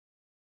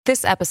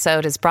This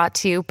episode is brought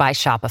to you by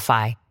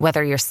Shopify.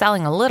 Whether you're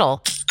selling a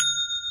little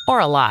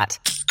or a lot,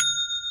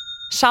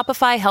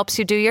 Shopify helps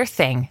you do your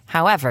thing,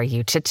 however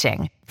you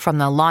cha-ching. From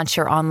the launch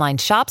your online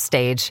shop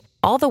stage,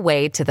 all the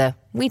way to the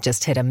we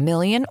just hit 1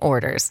 million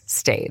orders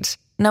stage.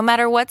 No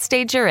matter what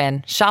stage you're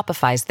in,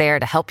 Shopify's there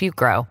to help you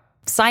grow.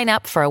 Sign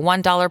up for a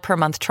 $1 per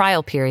month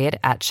trial period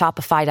at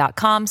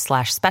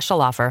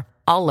shopify.com/special offer,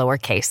 all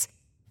lowercase.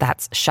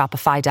 That's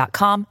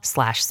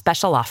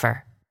shopify.com/special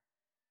offer.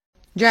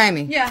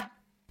 Jamie. Yeah.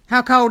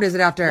 How cold is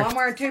it out there? Well, I'm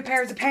wearing 2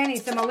 pairs of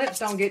panties so my lips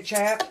don't get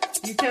chapped.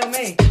 You tell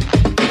me.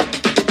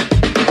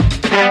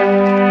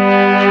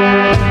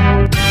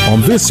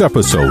 On this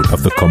episode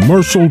of The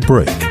Commercial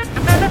Break.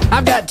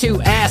 I've got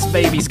 2 ass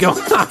babies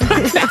going on.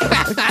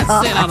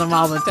 I sit on them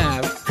all the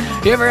time.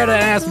 You ever had an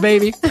ass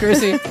baby,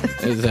 Chrissy?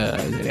 It's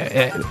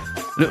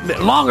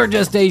longer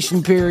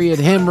gestation period,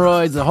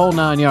 hemorrhoids, the whole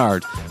 9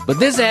 yards. But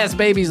this ass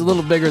baby's a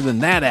little bigger than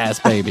that ass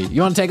baby.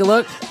 You want to take a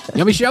look? You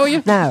want me to show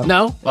you? No.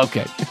 No?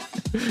 Okay.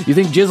 You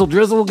think Jizzle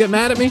Drizzle will get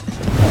mad at me?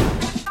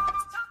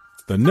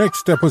 The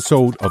next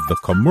episode of The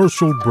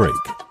Commercial Break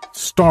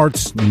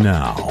starts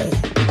now.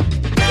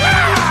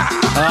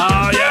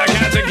 Oh, yeah,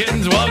 cats and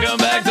kittens, welcome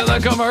back to The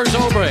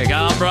Commercial Break.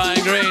 I'm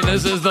Brian Green.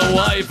 This is the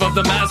wife of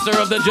the master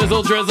of the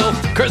Jizzle Drizzle,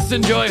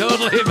 Kristen Joy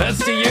Hoadley.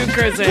 Best to you,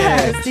 Chrissy.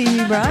 Best to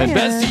you, Brian. And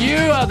best to you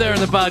out there in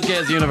the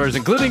podcast universe,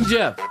 including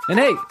Jeff. And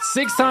hey,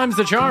 6 times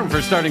the charm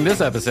for starting this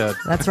episode.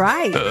 That's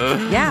right.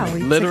 Yeah,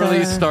 we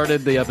Literally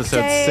started the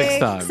episode 6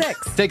 times.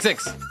 Take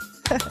 6.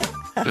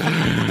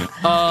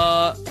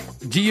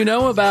 Do you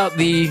know about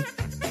the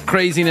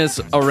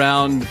craziness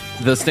around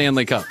the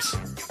Stanley Cups?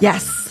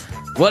 Yes.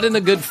 What in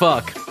the good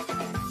fuck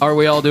are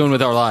we all doing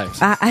with our lives?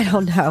 I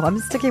don't know. I'm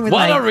sticking with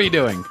What are we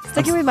doing?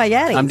 Sticking with my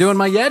Yeti. I'm doing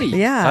my Yeti.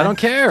 Yeah. I don't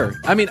care.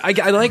 I mean, I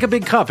like a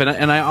big cup,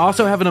 and I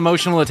also have an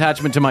emotional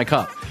attachment to my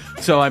cup.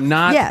 So I'm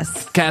not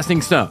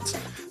casting stones.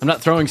 I'm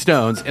not throwing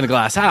stones in a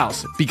glass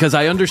house because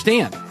I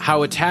understand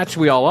how attached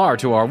we all are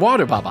to our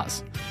water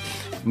babas.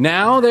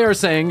 Now they are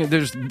saying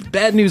there's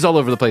bad news all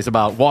over the place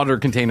about water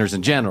containers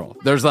in general.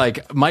 There's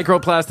like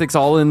microplastics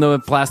all in the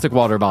plastic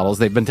water bottles.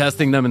 They've been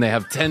testing them and they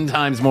have 10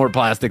 times more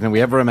plastic than we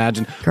ever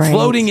imagined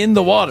floating in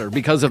the water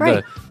because of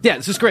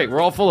it's just great. We're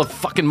all full of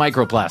fucking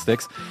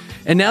microplastics.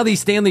 And now these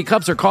Stanley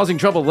Cups are causing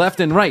trouble left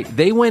and right.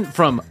 They went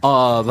from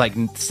like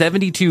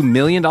 $72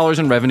 million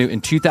in revenue in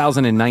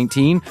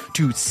 2019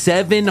 to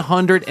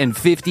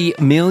 $750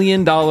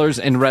 million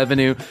in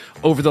revenue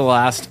over the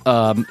last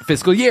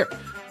fiscal year,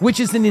 which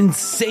is an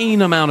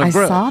insane amount of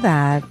growth. I saw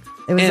that.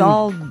 It was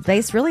all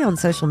based really on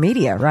social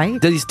media, right?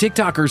 These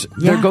TikTokers,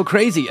 they go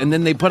crazy. And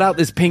then they put out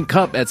this pink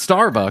cup at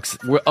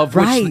Starbucks, of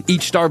which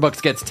each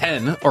Starbucks gets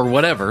 10 or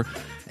whatever.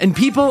 And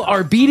people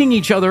are beating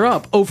each other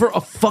up over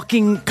a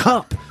fucking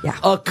cup. Yeah.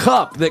 A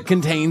cup that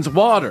contains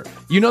water.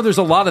 You know, there's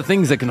a lot of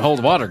things that can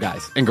hold water,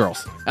 guys and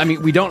girls. I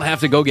mean, we don't have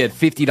to go get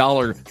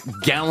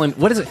 $50 gallon.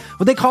 What is it?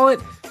 What they call it?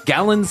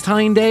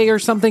 Gallenstein Day or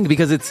something?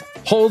 Because it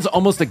holds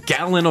almost a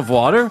gallon of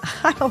water?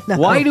 I don't know.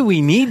 Why do we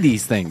need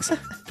these things?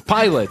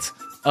 Pilots.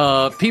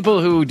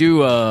 People who do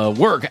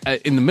work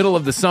in the middle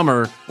of the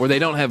summer where they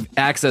don't have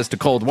access to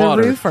cold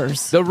water.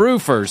 The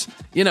roofers.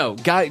 You know,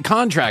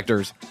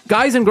 contractors.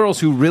 Guys and girls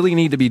who really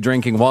need to be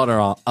drinking water,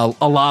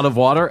 a lot of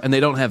water, and they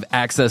don't have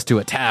access to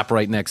a tap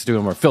right next to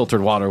them or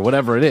filtered water,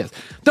 whatever it is.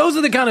 Those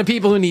are the kind of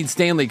people who need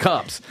Stanley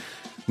Cups.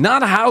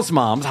 Not house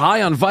moms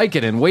high on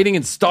Vicodin waiting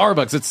in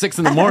Starbucks at 6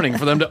 in the morning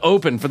for them to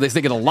open for this.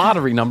 They get a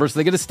lottery number, so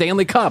they get a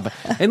Stanley Cup.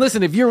 And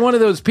listen, if you're one of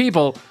those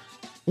people,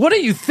 what are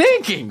you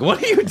thinking?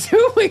 What are you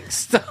doing?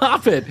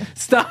 Stop it.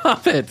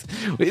 Stop it.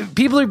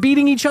 People are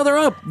beating each other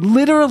up,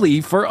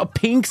 literally, for a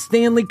pink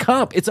Stanley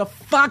Cup. It's a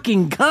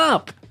fucking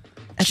cup.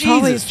 It's Jesus,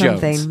 always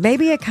something. Jones.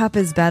 Maybe a cup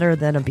is better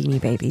than a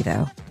Beanie Baby,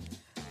 though.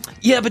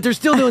 Yeah, but they're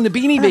still doing the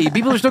Beanie Baby.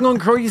 People are still going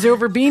crazy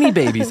over Beanie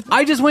Babies.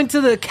 I just went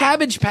to the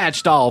Cabbage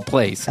Patch doll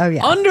place. Oh,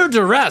 yeah. Under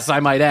duress,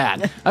 I might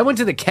add. I went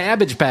to the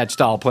Cabbage Patch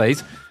doll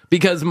place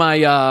because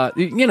my,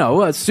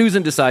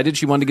 Susan decided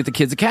she wanted to get the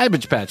kids a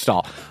Cabbage Patch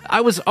doll. I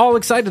was all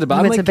excited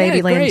about it. You went to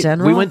Babyland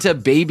General? We went to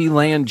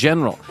Babyland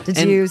General. Did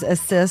you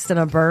assist in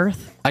a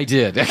birth? I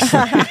did,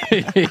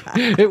 actually.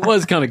 It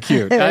was kind of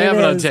cute. I have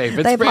it on tape.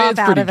 They pop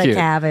out of a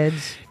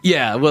cabbage.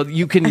 Yeah, well,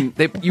 you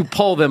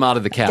pull them out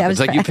of the cabbage.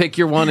 Like you pick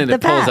your one and it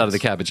pulls out of the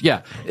cabbage.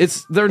 Yeah,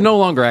 they're no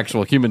longer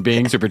actual human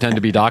beings who pretend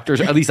to be doctors.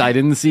 At least I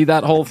didn't see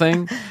that whole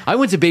thing. I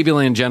went to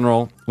Babyland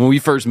General when we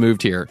first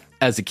moved here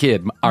as a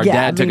kid. Our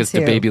dad took us to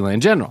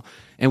Babyland General.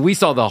 And we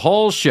saw the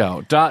whole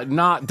show.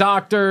 Not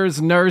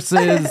doctors,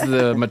 nurses,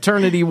 the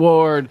maternity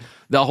ward,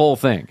 the whole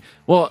thing.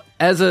 Well,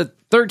 as a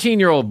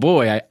 13-year-old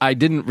boy, I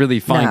didn't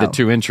really find it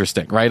too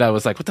interesting, right? I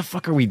was like, what the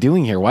fuck are we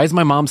doing here? Why is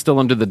my mom still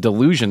under the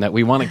delusion that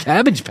we want a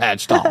Cabbage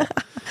Patch doll?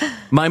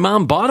 My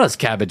mom bought us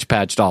Cabbage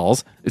Patch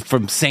dolls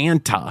from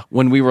Santa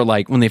when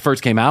they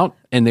first came out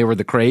and they were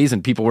the craze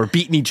and people were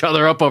beating each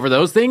other up over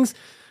those things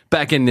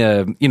back in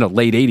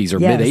late 80s or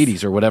mid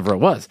 80s or whatever it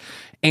was.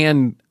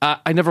 And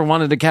I never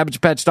wanted a Cabbage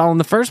Patch doll in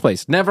the first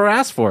place. Never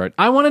asked for it.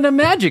 I wanted a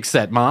magic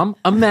set, Mom.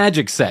 A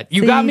magic set.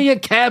 You got me a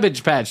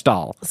Cabbage Patch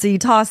doll. So you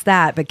tossed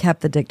that, but kept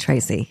the Dick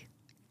Tracy.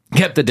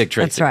 Kept the Dick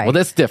Tracy. That's right. Well,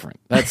 that's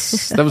different. That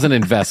was an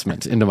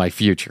investment into my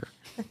future.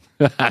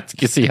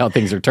 You see how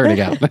things are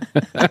turning out.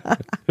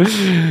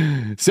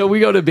 So we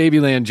go to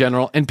Babyland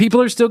General, and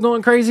people are still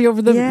going crazy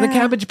over the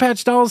Cabbage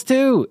Patch dolls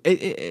too.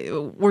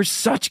 We're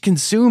such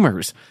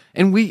consumers,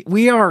 and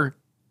we are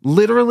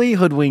literally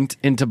hoodwinked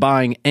into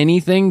buying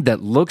anything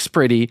that looks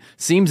pretty,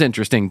 seems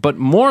interesting, but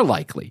more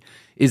likely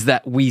is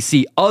that we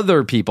see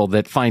other people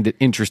that find it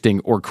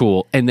interesting or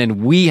cool, and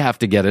then we have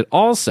to get it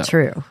also.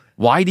 True.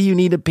 Why do you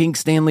need a pink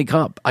Stanley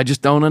Cup? I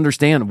just don't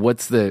understand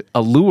what's the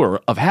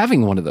allure of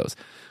having one of those.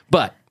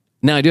 But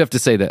now I do have to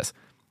say this.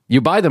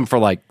 You buy them for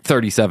like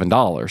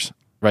 $37,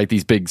 right?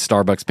 These big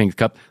Starbucks pink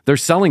cup. They're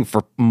selling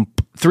for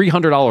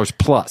 $300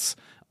 plus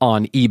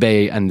on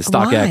eBay and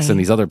StockX and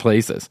these other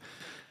places.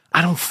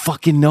 I don't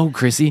fucking know,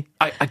 Chrissy.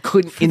 I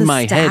couldn't in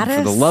my head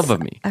for the love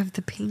of me. Of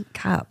the pink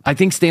cup. I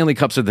think Stanley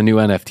Cups are the new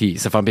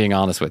NFTs, if I'm being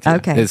honest with you.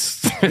 Okay.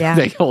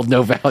 They hold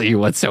no value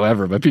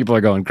whatsoever, but people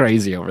are going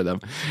crazy over them.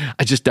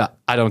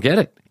 I don't get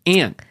it.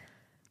 And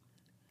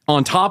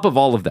on top of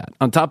all of that,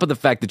 on top of the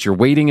fact that you're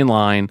waiting in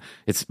line,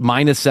 it's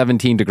minus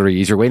 17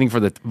 degrees, you're waiting for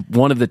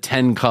one of the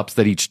 10 cups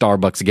that each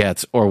Starbucks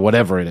gets or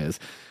whatever it is.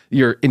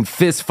 You're in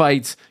fist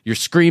fights, you're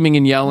screaming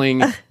and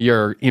yelling,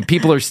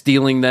 people are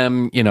stealing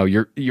them,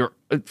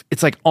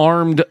 it's like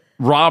armed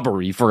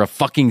robbery for a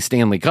fucking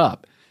Stanley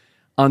Cup.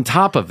 On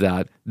top of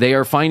that, they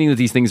are finding that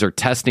these things are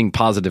testing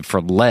positive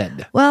for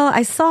lead. Well,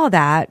 I saw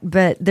that,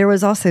 but there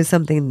was also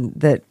something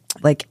that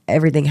like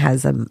everything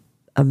has a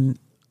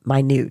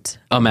minute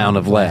amount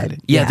of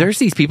lead. Yeah, there's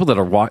these people that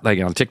are like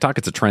on TikTok.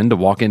 It's a trend to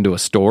walk into a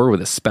store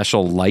with a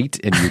special light,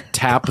 and you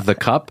tap the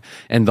cup,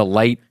 and the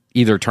light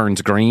either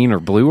turns green or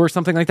blue or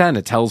something like that, and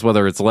it tells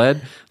whether it's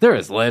lead. There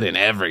is lead in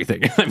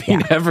everything. I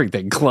mean,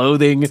 everything,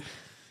 clothing,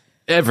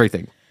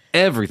 everything.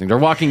 They're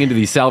walking into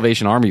these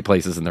Salvation Army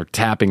places and they're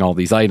tapping all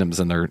these items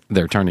and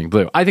they're turning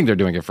blue. I think they're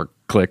doing it for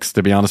clicks,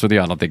 to be honest with you.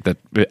 I don't think that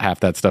half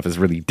that stuff is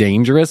really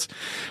dangerous.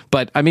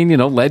 But I mean,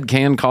 lead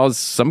can cause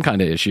some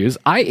kind of issues.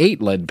 I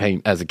ate lead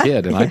paint as a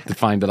kid and I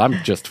find that I'm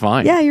just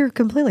fine. Yeah, you're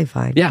completely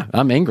fine. Yeah,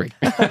 I'm angry.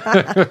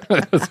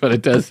 That's what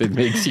it does. It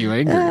makes you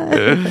angry.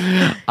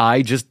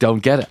 I just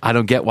don't get it. I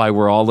don't get why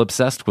we're all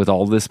obsessed with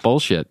all this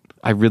bullshit.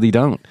 I really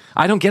don't.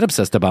 I don't get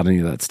obsessed about any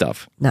of that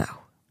stuff. No.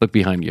 Look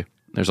behind you.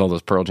 There's all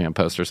those Pearl Jam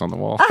posters on the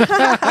wall.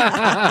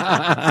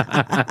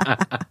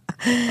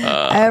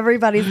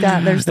 Everybody's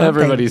got their something.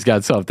 Everybody's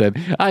got something.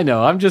 I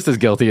know. I'm just as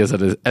guilty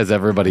as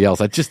everybody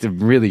else. I just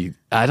really,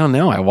 I don't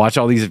know. I watch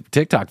all these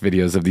TikTok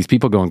videos of these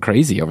people going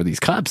crazy over these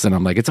cups, and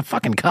I'm like, it's a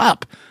fucking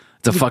cup.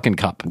 It's a fucking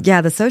cup.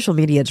 Yeah, the social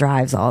media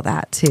drives all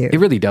that too. It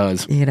really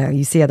does.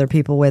 You see other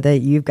people with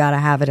it. You've got to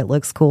have it. It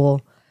looks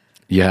cool.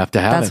 You have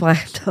to have That's it. why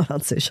I'm not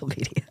on social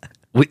media.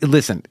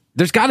 Listen,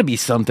 there's got to be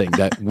something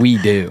that we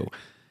do.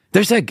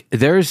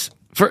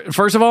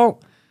 First of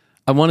all,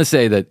 I want to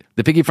say that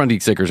the Piggy Front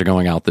Geek stickers are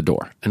going out the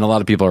door, and a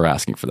lot of people are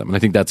asking for them, and I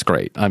think that's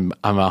great. I'm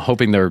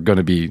hoping they're going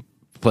to be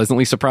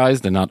pleasantly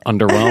surprised and not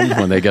underwhelmed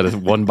when they get a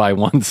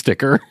 1x1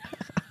 sticker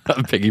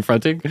of Piggy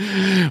Fronting.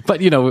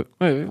 But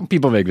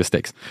people make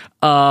mistakes.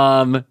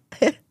 But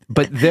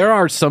there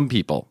are some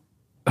people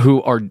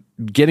who are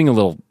getting a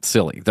little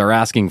silly. They're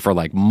asking for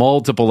like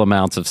multiple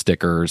amounts of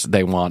stickers.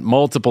 They want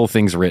multiple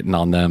things written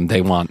on them.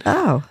 They want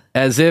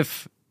as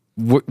if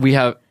we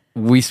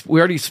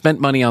already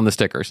spent money on the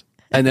stickers,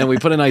 and then we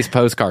put a nice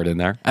postcard in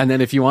there, and then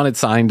if you want it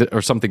signed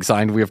or something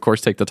signed, we of course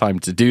take the time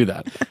to do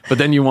that. But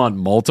then you want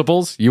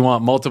multiples. You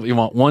want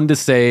one to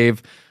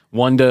save,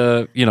 one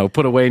to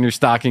put away in your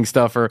stocking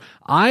stuffer.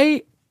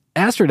 I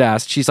asked her to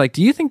ask. She's like,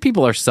 "Do you think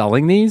people are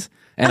selling these?"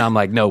 And I'm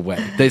like, "No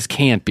way. This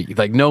can't be.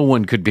 Like, no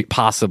one could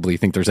possibly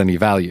think there's any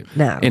value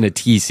in a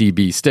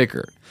TCB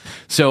sticker."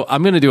 So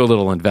I'm going to do a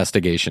little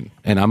investigation,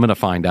 and I'm going to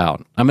find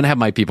out. I'm going to have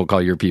my people call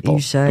your people.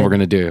 You should. And we're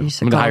going to I'm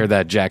going to hire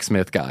that Jack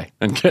Smith guy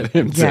and get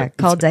him to... Yeah,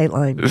 call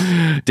Dateline.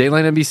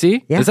 Dateline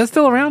NBC? Yeah. Is that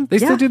still around? They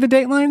still do the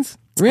Datelines?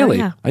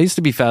 Really? Oh, yeah. I used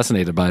to be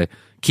fascinated by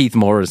Keith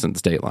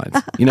Morrison's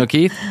Datelines. You know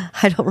Keith?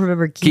 I don't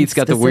remember Keith. Keith's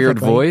got the weird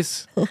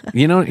voice.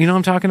 You know what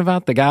I'm talking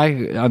about? The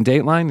guy on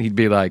Dateline? He'd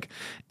be like,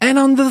 and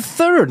on the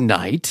third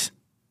night...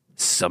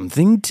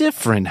 something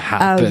different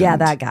happened. Oh, yeah,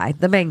 that guy.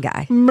 The main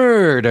guy.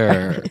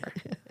 Murder.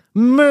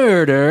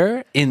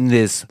 Murder in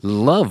this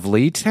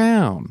lovely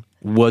town.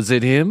 Was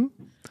it him?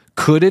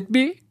 Could it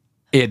be?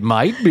 It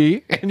might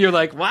be. And you're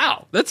like,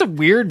 wow, that's a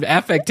weird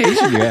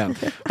affectation you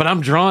have. But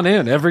I'm drawn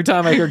in. Every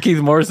time I hear Keith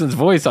Morrison's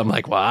voice, I'm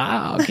like,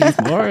 wow,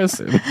 Keith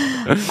Morrison.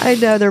 I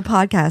know their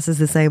podcast is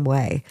the same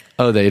way.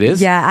 Oh, it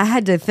is? Yeah, I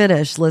had to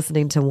finish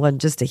listening to one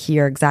just to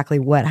hear exactly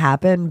what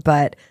happened.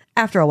 But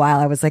after a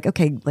while, I was like,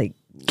 okay, like,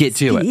 get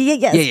to it.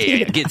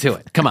 Yeah, get to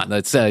it. Come on,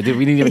 let's. Do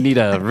we even need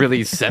a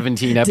really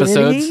 17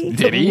 episodes?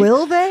 Did he?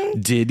 Will they?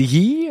 Did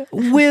he?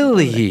 Will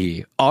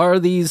he? Are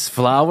these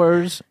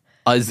flowers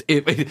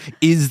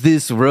Is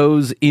this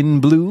rose in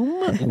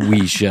bloom?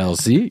 We shall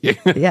see.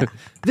 Yeah.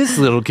 This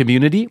little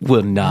community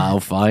will now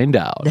find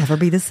out. Never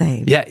be the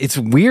same. Yeah, it's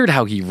weird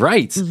how he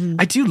writes.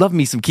 I do love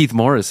me some Keith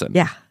Morrison.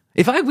 Yeah.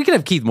 If we could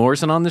have Keith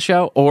Morrison on the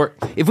show, or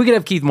if we could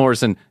have Keith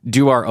Morrison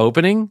do our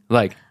opening,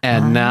 like,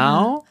 and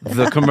now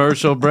the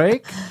commercial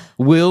break.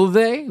 Will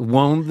they?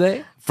 Won't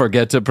they?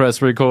 Forget to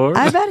press record.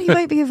 I bet he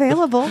might be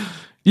available.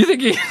 You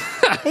think he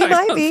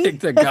might be. I think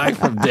the guy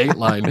from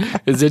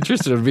Dateline is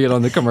interested in being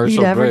on the commercial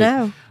You never break.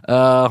 know.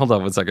 Hold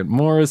on one second.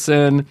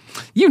 Morrison.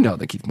 You know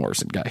the Keith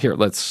Morrison guy. Here,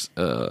 let's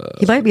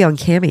He might be on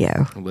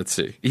Cameo. let's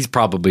see. He's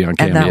probably on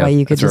Cameo. And that way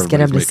you could That's where just get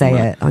him to everybody's say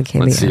making it on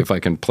Cameo. Let's see if I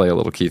can play a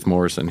little Keith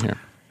Morrison here.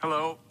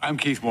 Hello, I'm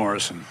Keith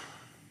Morrison.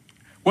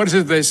 What is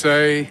it they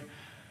say?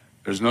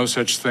 There's no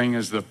such thing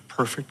as the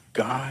perfect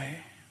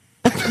guy.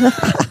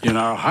 In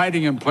our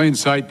hiding in plain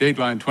sight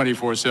Dateline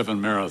 24/7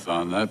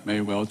 marathon, that may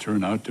well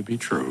turn out to be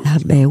true.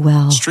 That may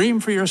well. Stream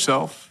for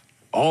yourself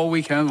all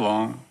weekend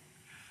long,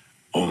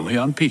 only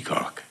on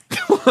Peacock.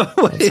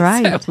 That's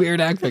right. That weird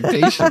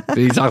expectation. Did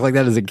he talk like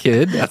that as a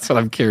kid? That's what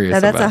I'm curious No,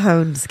 that's about. a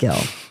honed skill.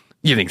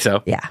 You think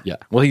so? Yeah. Yeah.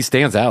 Well, he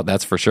stands out,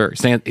 that's for sure.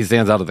 He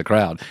stands out of the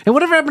crowd. And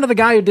whatever happened to the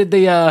guy who did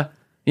the,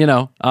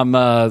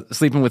 I'm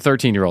sleeping with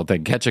 13-year-old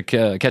thing, catch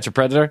a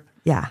predator?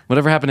 Yeah.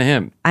 Whatever happened to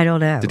him? I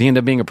don't know. Did he end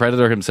up being a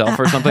predator himself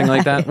or something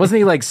like that? Wasn't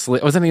he like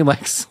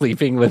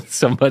sleeping with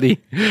somebody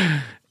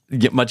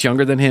much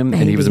younger than him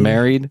and he was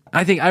married?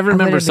 I remember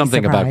wouldn't be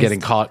something about surprised.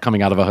 getting caught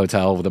coming out of a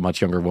hotel with a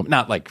much younger woman.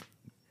 Not like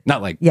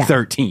Yeah.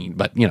 13,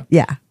 but Yeah.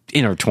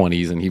 in her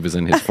 20s and he was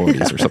in his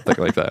 40s or something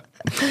like that.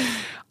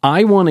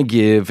 I want to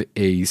give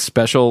a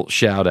special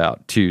shout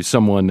out to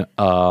someone,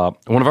 one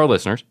of our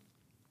listeners,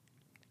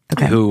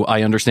 who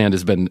I understand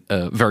has been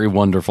very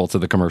wonderful to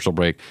the commercial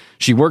break.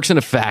 She works in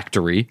a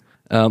factory.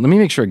 Let me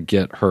make sure I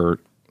get her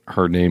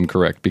name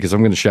correct because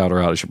I'm going to shout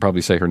her out. I should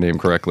probably say her name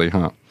correctly,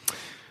 huh?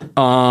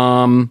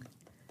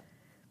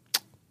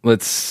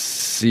 Let's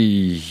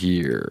see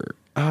here.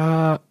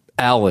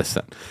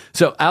 Allison.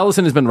 So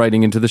Allison has been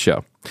writing into the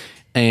show.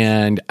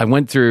 And I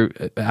went through,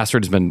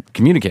 Astrid has been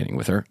communicating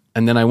with her.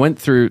 And then I went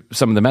through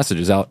some of the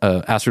messages.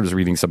 Astrid was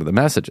reading some of the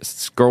messages.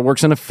 This girl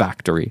works in a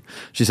factory.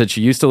 She said she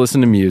used to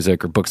listen to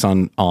music or books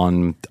on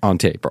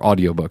tape or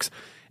audiobooks.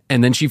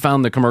 And then she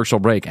found the commercial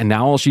break. And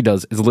now all she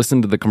does is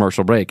listen to the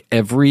commercial break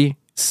every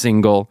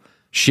single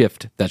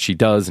shift that she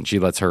does. And she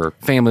lets her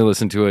family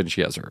listen to it. And she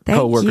has her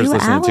coworkers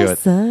listening to it.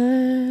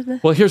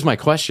 Well, here's my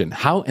question.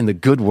 How in the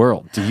good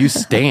world do you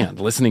stand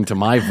listening to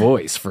my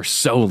voice for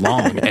so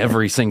long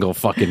every single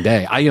fucking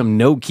day? I am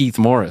no Keith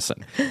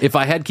Morrison. If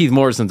I had Keith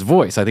Morrison's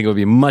voice, I think it would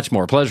be much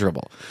more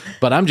pleasurable.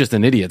 But I'm just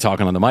an idiot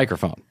talking on the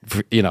microphone,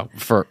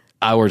 for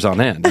hours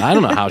on end. I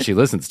don't know how she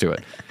listens to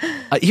it.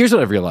 Here's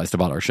what I've realized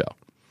about our show.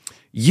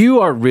 You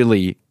are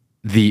really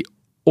the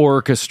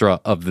orchestra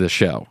of the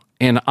show.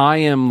 And I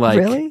am like,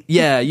 really?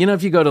 Yeah,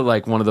 if you go to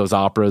like one of those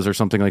operas or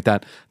something like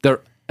that, they're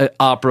an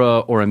opera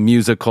or a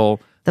musical.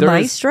 The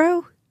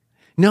maestro?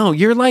 No,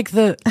 you're like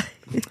the,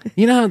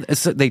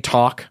 they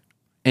talk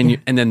and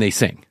then they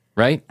sing,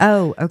 right?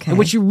 Oh, okay. And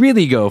what you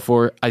really go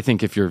for, I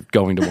think if you're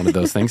going to one of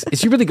those things,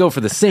 is you really go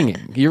for the singing.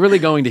 You're really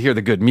going to hear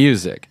the good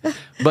music.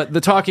 But the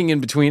talking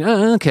in between,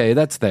 okay,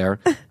 that's there.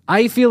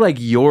 I feel like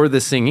you're the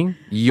singing,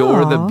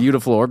 you're the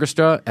beautiful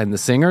orchestra and the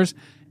singers,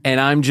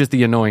 and I'm just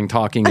the annoying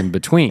talking in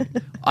between.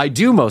 I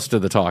do most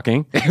of the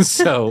talking,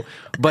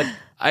 but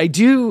I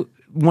do...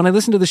 When I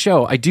listen to the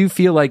show, I do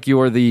feel like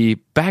you're the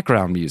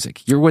background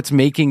music. You're what's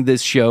making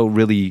this show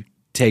really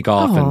take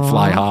off and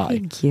fly high.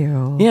 Thank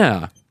you.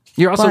 Yeah.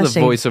 You're also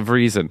Blushing. the voice of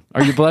reason.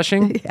 Are you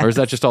blushing? Yes. Or is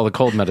that just all the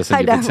cold medicine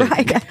you've been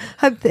taking?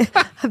 Right?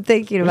 I'm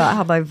thinking about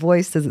how my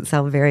voice doesn't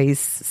sound very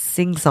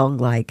sing-song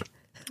like.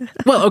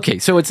 Well, okay,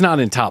 so it's not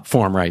in top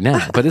form right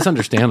now, but it's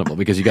understandable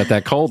because you got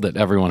that cold that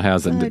everyone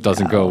has and it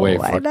doesn't go away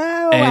for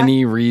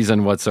any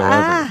reason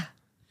whatsoever.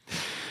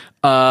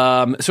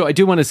 So I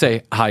do want to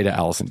say hi to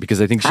Allison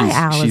because I think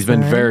she's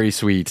been very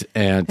sweet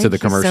and to the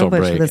commercial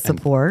break. Thank you so much for the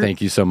support.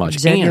 Thank you so much.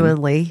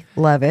 Genuinely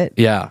love it.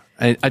 Yeah.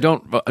 I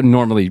don't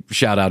normally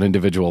shout out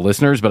individual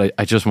listeners, but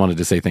I just wanted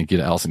to say thank you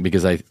to Allison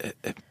because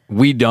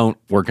we don't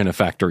work in a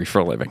factory for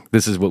a living.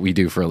 This is what we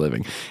do for a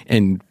living.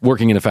 And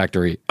working in a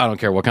factory, I don't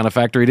care what kind of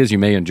factory it is. You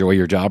may enjoy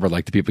your job or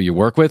like the people you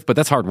work with, but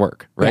that's hard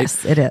work, right?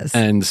 Yes, it is.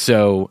 And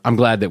so I'm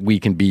glad that we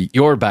can be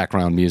your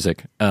background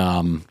music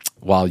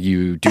while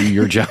you do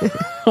your job.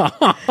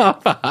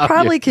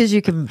 Probably because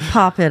you can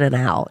pop in and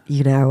out,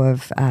 you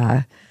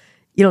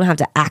don't have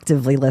to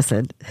actively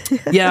listen.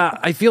 Yeah,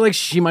 I feel like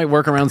she might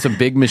work around some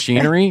big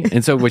machinery.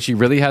 And so what she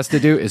really has to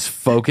do is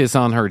focus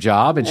on her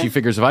job. And she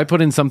figures if I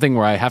put in something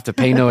where I have to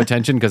pay no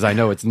attention because I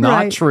know it's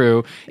not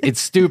true, it's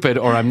stupid,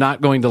 or I'm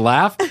not going to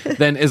laugh,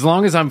 then as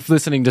long as I'm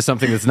listening to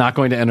something that's not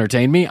going to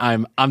entertain me,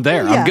 I'm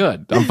there. Yeah. I'm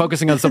good. I'm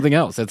focusing on something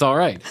else. It's all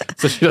right.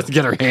 So she doesn't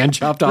get her hand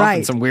chopped off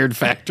in some weird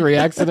factory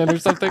accident or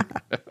something.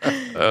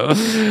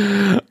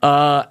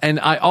 And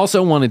I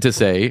also wanted to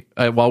say,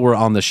 while we're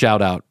on the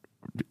shout out,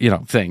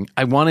 thing,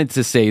 I wanted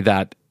to say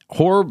that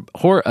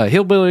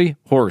Hillbilly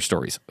Horror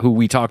Stories, who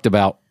we talked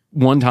about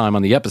one time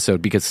on the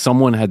episode because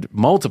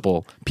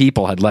multiple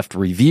people had left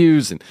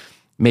reviews and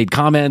made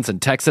comments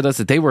and texted us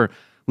that they were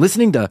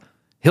listening to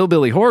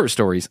Hillbilly Horror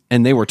Stories,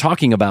 and they were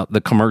talking about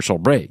the commercial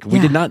break. We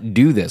did not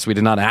do this. We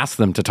did not ask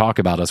them to talk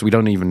about us. We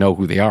don't even know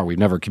who they are. We've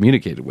never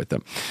communicated with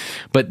them.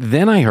 But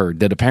then I heard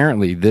that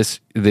apparently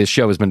this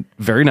show has been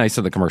very nice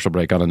to the commercial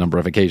break on a number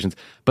of occasions,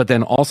 but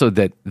then also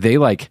that they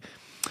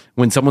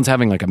when someone's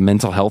having like a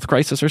mental health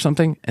crisis or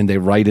something and they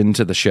write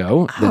into the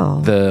show,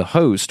 the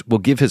host will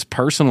give his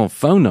personal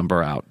phone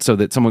number out so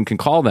that someone can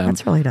call them.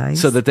 That's really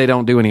nice. So that they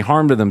don't do any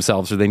harm to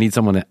themselves or they need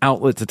someone, an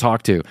outlet to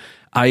talk to.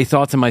 I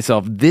thought to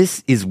myself,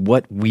 this is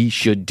what we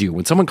should do.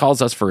 When someone calls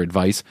us for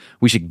advice,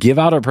 we should give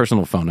out our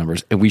personal phone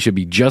numbers and we should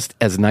be just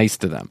as nice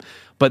to them.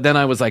 But then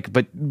I was like,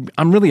 but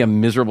I'm really a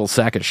miserable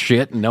sack of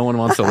shit and no one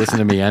wants to listen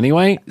to me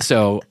anyway.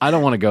 So I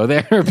don't want to go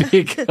there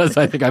because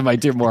I think I might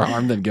do more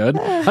harm than good.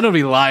 I don't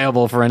be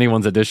liable for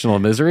anyone's additional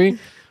misery.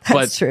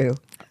 That's true.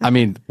 I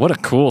mean, what a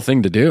cool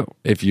thing to do.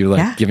 If you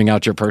giving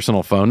out your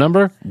personal phone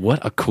number,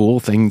 what a cool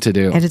thing to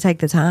do. And to take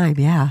the time,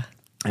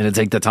 And to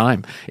take the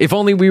time. If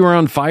only we were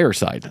on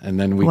Fireside and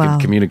then we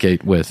could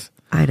communicate with.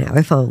 I know,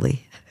 if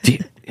only.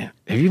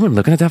 Have you been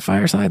looking at that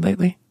Fireside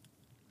lately?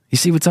 You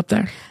see what's up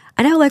there?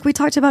 I know, like we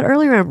talked about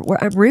earlier,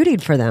 I'm rooting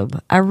for them.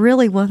 I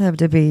really want them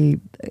to be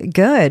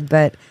good,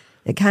 but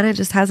it kind of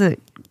just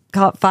hasn't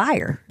caught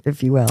fire,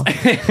 if you will.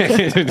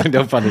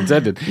 No pun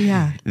intended.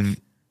 Yeah.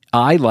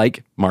 I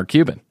like Mark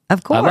Cuban.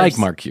 Of course. I like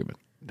Mark Cuban.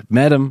 I've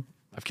met him.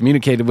 I've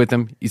communicated with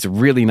him. He's a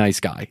really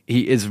nice guy.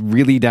 He is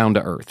really down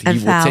to earth. And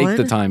he will take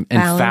the time.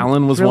 And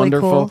Fallon was really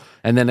wonderful. Cool.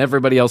 And then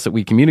everybody else that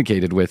we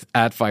communicated with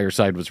at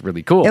Fireside was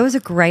really cool. It was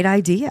a great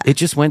idea. It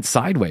just went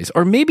sideways.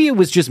 Or maybe it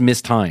was just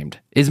mistimed,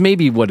 is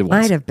maybe what it was.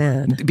 Might have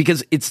been.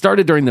 Because it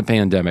started during the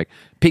pandemic,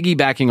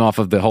 piggybacking off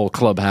of the whole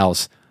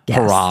Clubhouse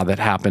hurrah that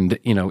happened,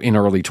 in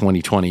early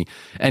 2020.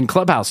 And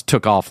Clubhouse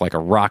took off like a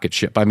rocket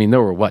ship. I mean,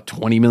 there were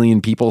 20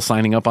 million people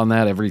signing up on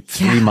that every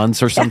 3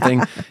 months or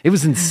something. It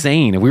was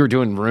insane. And we were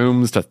doing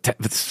rooms to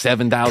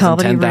 7,000,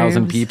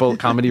 10,000 people,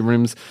 comedy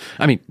rooms.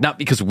 I mean, not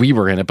because we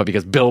were in it, but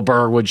because Bill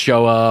Burr would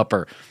show up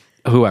or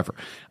whoever.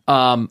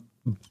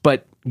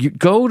 But you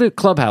go to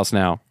Clubhouse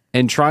now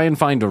and try and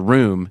find a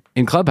room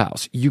in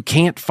Clubhouse. You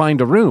can't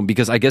find a room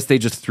because I guess they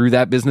just threw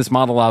that business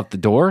model out the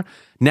door.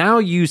 Now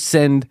you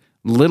send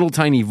little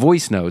tiny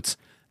voice notes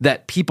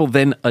that people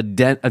then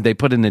they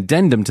put an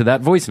addendum to that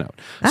voice note.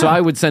 So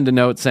I would send a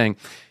note saying,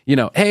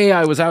 hey,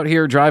 I was out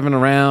here driving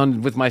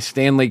around with my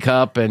Stanley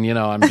Cup and,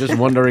 I'm just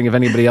wondering if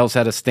anybody else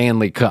had a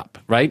Stanley Cup,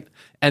 right?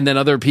 And then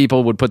other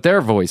people would put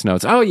their voice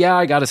notes. Oh, yeah,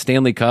 I got a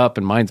Stanley Cup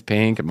and mine's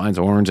pink and mine's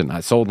orange and I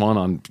sold one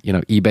on,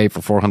 eBay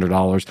for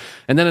 $400.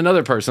 And then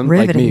another person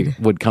like me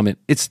would come in.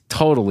 It's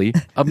totally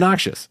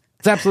obnoxious.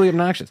 It's absolutely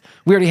obnoxious.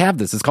 We already have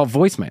this. It's called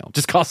voicemail.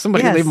 Just call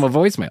somebody and leave them a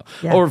voicemail.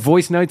 Or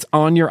voice notes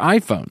on your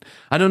iPhone.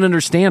 I don't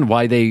understand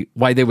why they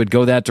would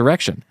go that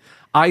direction.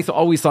 I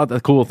always thought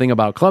the cool thing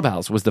about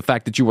Clubhouse was the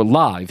fact that you were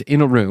live in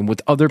a room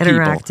with other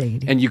people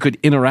and you could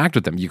interact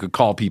with them. You could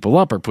call people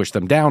up or push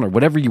them down or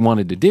whatever you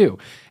wanted to do.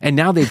 And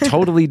now they've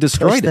totally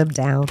destroyed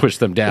it. Push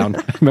them down.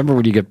 Remember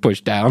when you get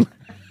pushed down?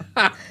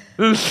 I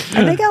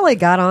think I only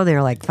got on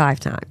there like 5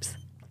 times.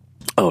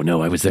 Oh,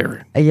 no, I was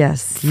there.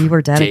 Yes, you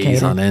were dedicated.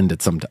 Days on end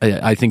at some.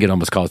 I think it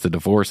almost caused a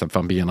divorce, if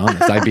I'm being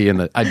honest. I'd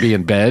be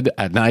in bed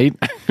at night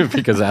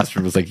because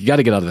Astrid was like, you got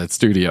to get out of that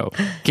studio.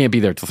 Can't be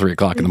there till 3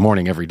 o'clock in the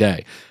morning every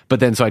day. But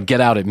then so I'd get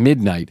out at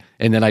midnight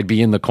and then I'd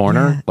be in the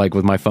corner, like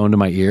with my phone to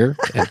my ear.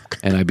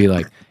 And I'd be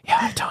like, yeah,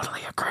 I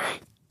totally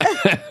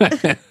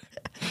agree.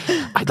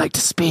 I'd like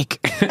to speak.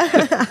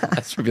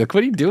 Astrid would be like,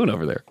 what are you doing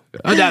over there?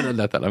 Oh, no,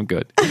 nothing. I'm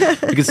good.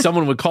 Because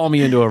someone would call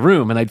me into a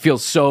room and I'd feel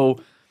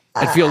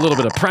a little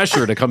bit of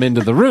pressure to come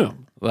into the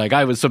room. Like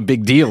I was some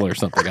big deal or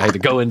something. I had to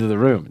go into the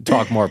room and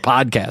talk more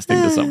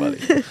podcasting to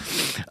somebody.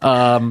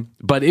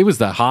 But it was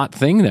the hot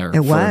thing there.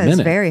 It for a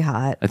minute. Very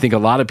hot. I think a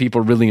lot of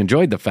people really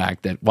enjoyed the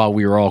fact that while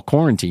we were all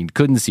quarantined,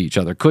 couldn't see each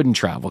other, couldn't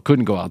travel,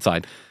 couldn't go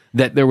outside,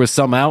 that there was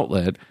some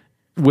outlet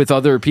with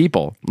other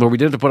people where we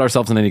didn't have to put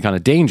ourselves in any kind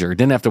of danger,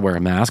 didn't have to wear a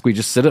mask. We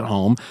just sit at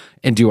home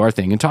and do our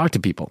thing and talk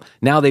to people.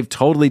 Now they've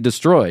totally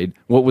destroyed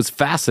what was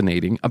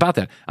fascinating about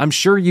that. I'm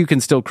sure you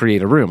can still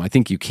create a room. I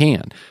think you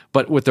can.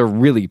 But what they're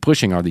really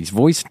pushing are these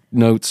voice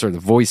notes or the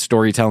voice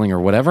storytelling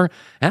or whatever.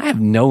 And I have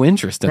no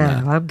interest in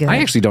that. I'm good. I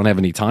actually don't have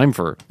any time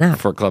for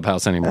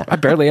Clubhouse anymore. I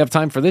barely have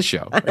time for this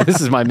show.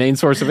 This is my main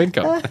source of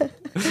income.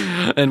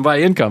 And by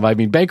income, I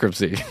mean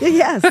bankruptcy.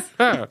 Yes.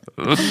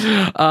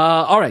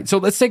 All right. So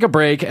let's take a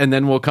break and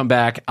then we'll come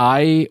back.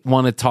 I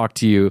want to talk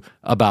to you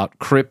about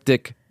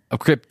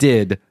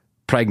cryptid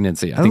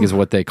pregnancy, I think is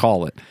what they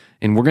call it.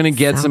 And we're going to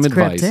get some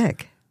advice.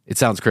 Cryptic. It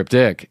sounds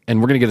cryptic.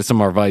 And we're going to get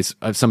some advice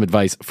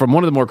from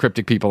one of the more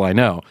cryptic people I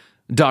know,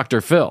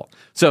 Dr. Phil.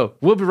 So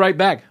we'll be right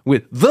back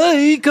with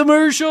the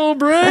commercial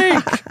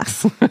break.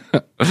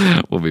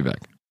 We'll be back.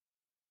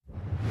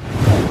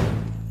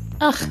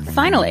 Ugh,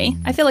 finally.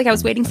 I feel like I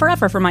was waiting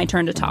forever for my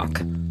turn to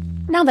talk.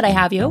 Now that I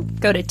have you,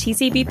 go to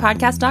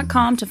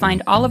tcbpodcast.com to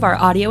find all of our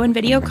audio and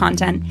video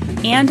content,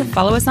 and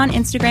follow us on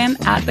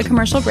Instagram at The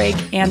Commercial Break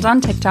and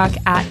on TikTok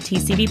at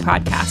TCB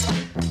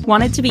Podcast.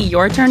 Want it to be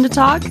your turn to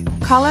talk?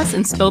 Call us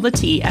and spill the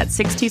tea at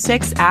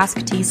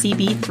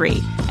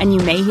 626-ASK-TCB3, and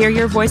you may hear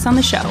your voice on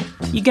the show.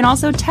 You can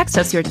also text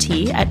us your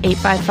tea at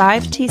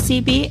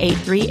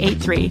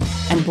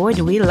 855-TCB-8383, and boy,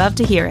 do we love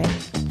to hear it.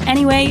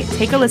 Anyway,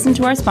 take a listen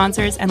to our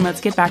sponsors, and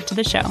let's get back to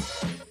the show.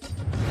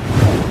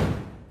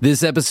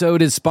 This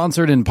episode is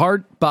sponsored in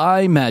part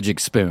by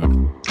Magic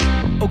Spoon.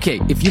 Okay,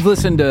 if you've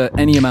listened to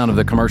any amount of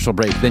The Commercial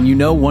Break, then you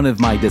know one of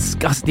my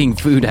disgusting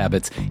food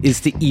habits is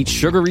to eat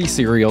sugary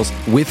cereals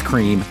with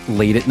cream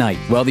late at night.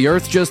 Well, the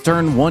Earth just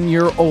turned 1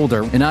 year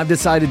older, and I've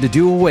decided to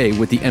do away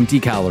with the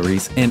empty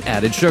calories and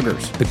added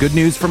sugars. The good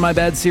news for my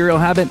bad cereal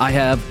habit, I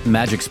have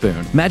Magic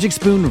Spoon. Magic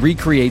Spoon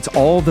recreates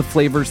all the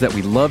flavors that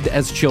we loved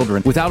as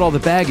children without all the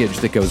baggage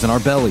that goes in our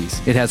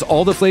bellies. It has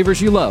all the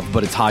flavors you love,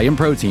 but it's high in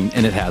protein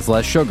and it has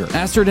less sugar.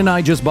 Astrid and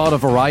I just bought a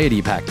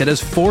variety pack that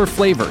has 4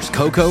 flavors: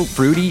 cocoa,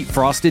 fruity,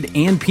 frosted,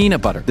 and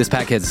peanut butter. This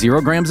pack has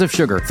 0 grams of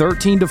sugar,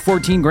 13 to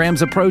 14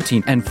 grams of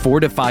protein, and 4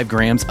 to 5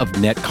 grams of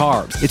net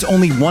carbs. It's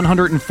only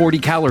 140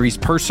 calories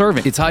per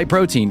serving. It's high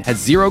protein, has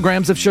 0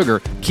 grams of sugar,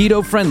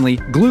 keto-friendly,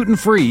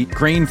 gluten-free,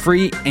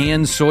 grain-free,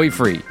 and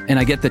soy-free. And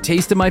I get the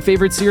taste of my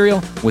favorite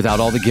cereal without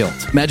all the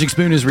guilt. Magic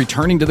Spoon is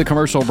returning to The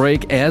Commercial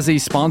Break as a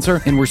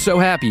sponsor, and we're so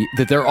happy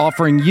that they're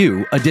offering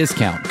you a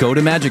discount. Go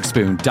to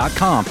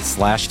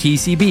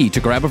magicspoon.com/TCB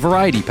to grab a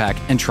variety pack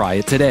and try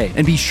it today.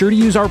 And be sure to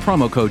use our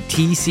promo code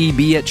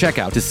TCB at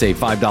checkout to save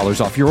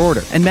 $5 off your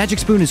order. And Magic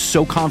Spoon is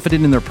so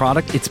confident in their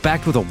product, it's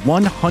backed with a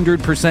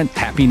 100%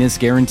 happiness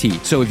guarantee.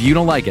 So if you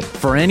don't like it,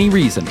 for any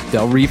reason,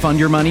 they'll refund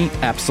your money,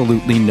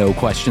 absolutely no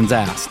questions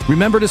asked.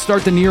 Remember to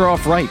start the year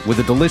off right with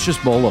a delicious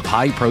bowl of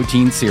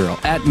high-protein cereal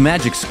at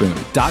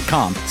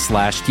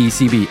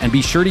magicspoon.com/TCB. And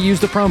be sure to use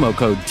the promo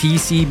code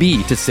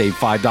TCB to save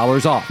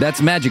 $5 off.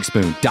 That's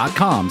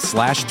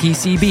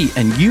magicspoon.com/TCB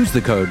and use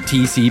the code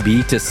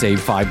TCB to save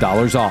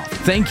 $5 off.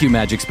 Thank you,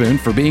 Magic Spoon,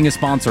 for being a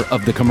sponsor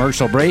of The Commercial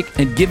Break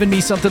and giving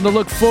me something to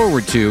look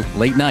forward to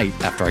late night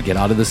after I get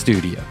out of the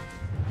studio.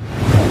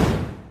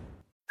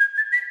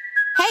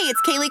 Hey,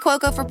 it's Kaylee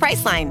Cuoco for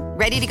Priceline.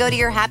 Ready to go to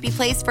your happy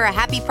place for a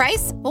happy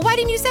price? Well, why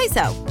didn't you say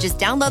so? Just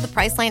download the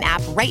Priceline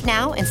app right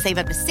now and save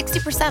up to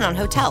 60% on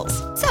hotels.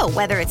 So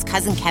whether it's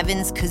Cousin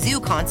Kevin's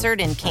Kazoo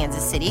Concert in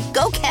Kansas City,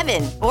 go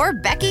Kevin, or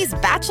Becky's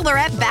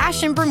Bachelorette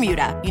Bash in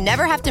Bermuda, you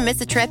never have to miss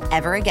a trip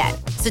ever again.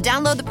 So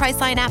download the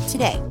Priceline app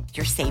today.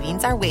 Your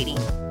savings are waiting.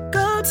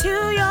 Go to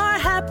your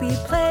happy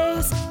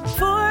place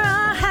for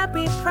a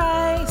happy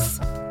price.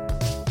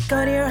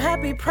 Go to your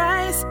happy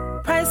price,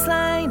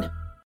 Priceline.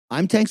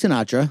 I'm Tank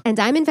Sinatra.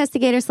 And I'm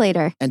Investigator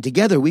Slater. And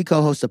together we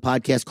co-host a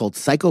podcast called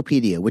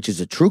Psychopedia, which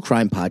is a true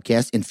crime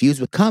podcast infused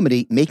with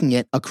comedy, making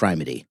it a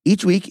crimedy.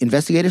 Each week,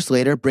 Investigator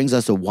Slater brings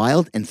us a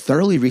wild and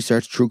thoroughly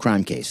researched true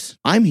crime case.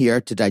 I'm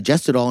here to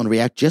digest it all and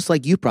react just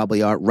like you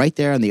probably are right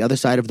there on the other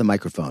side of the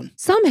microphone.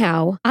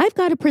 Somehow, I've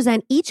got to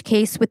present each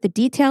case with the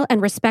detail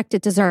and respect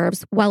it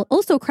deserves, while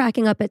also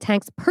cracking up at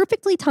Tank's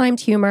perfectly timed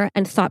humor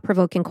and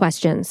thought-provoking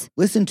questions.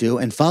 Listen to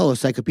and follow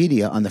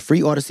Psychopedia on the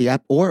free Odyssey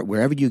app or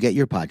wherever you get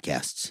your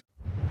podcasts.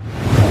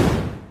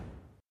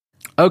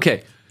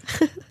 Okay,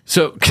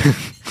 so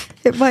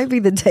it might be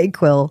the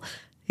Dayquil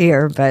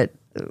here, but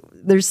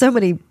there's so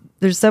many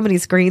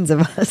screens of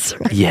us.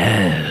 Right?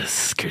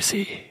 Yes,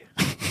 Chrissy.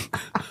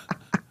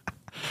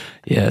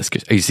 Yes,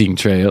 are you seeing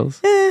trails?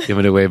 You want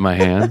me to wave my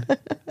hand?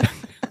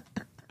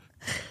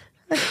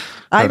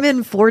 I'm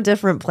in 4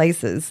 different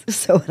places,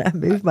 so when I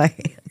move my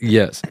hand.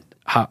 Yes.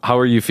 How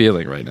are you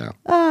feeling right now?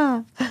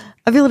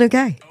 I'm feeling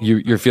okay.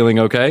 You're feeling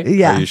okay?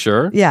 Yeah. Are you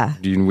sure? Yeah.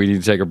 We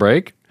need to take a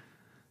break?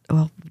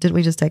 Well, didn't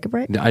we just take a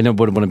break? I know,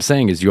 but what I'm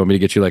saying is you want me to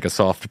get you like a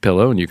soft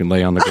pillow and you can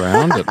lay on the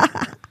ground?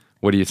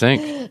 What do you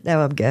think?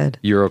 No, I'm good.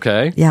 You're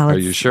okay? Yeah. Are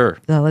you sure?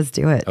 No, let's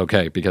do it.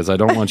 Okay, because I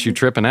don't want you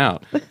tripping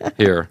out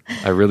here.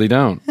 I really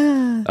don't.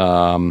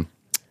 And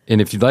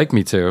if you'd like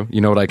me to,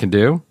 you know what I can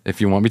do?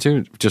 If you want me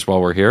to, just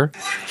while we're here.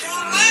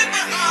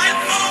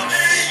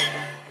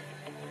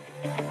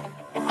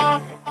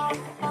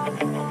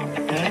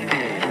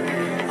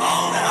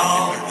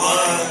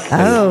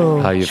 Oh.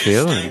 How you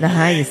feeling?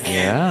 Nice.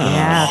 Yeah.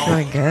 Yeah,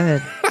 feeling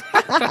good.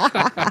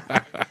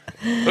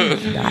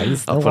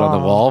 Nice. I'll put on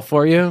the wall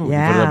for you.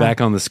 Yeah. Put it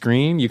back on the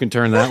screen. You can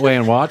turn that way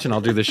and watch, and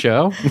I'll do the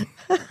show.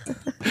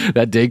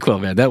 That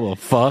Dayquil, man, that will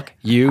fuck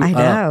you up. I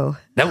know.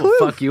 That will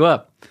fuck you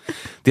up.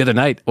 The other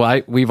night,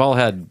 we've all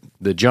had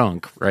the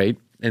junk, right?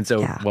 And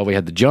so while we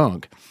had the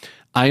junk,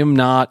 I am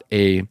not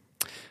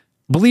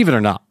believe it or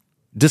not,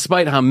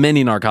 despite how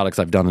many narcotics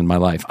I've done in my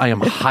life, I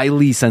am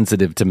highly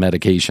sensitive to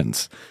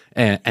medications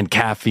and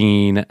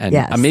caffeine. And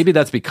maybe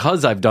that's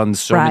because I've done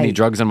so many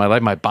drugs in my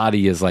life. My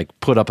body is like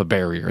put up a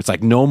barrier. It's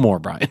like, no more,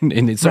 Brian.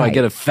 And so I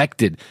get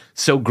affected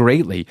so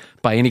greatly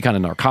by any kind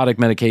of narcotic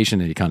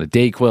medication, any kind of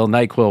Dayquil,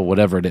 NyQuil,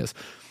 whatever it is.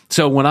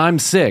 So when I'm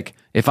sick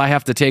If I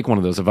have to take one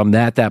of those, if I'm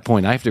at that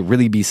point, I have to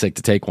really be sick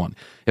to take one.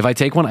 If I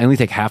take one, I only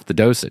take half the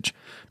dosage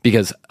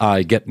because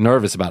I get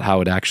nervous about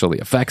how it actually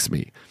affects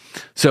me.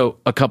 So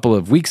a couple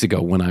of weeks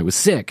ago when I was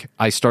sick,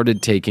 I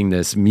started taking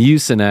this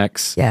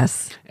Mucinex.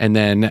 Yes. And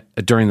then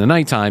during the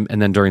nighttime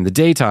and then during the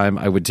daytime,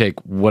 I would take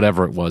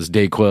whatever it was,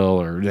 Dayquil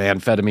or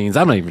amphetamines.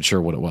 I'm not even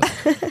sure what it was.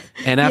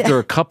 And after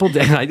a couple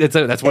days,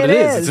 that's what it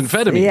is. It's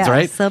amphetamines,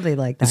 right? Something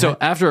like that. So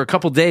after a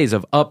couple days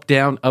of up,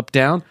 down,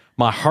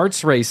 my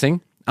heart's racing.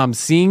 I'm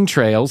seeing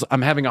trails.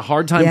 I'm having a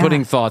hard time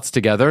putting thoughts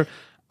together.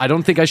 I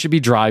don't think I should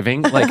be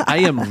driving. Like, I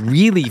am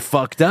really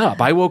fucked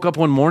up. I woke up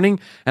one morning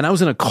and I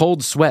was in a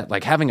cold sweat,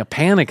 like having a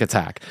panic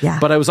attack. Yeah.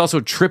 But I was also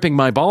tripping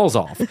my balls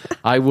off.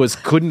 I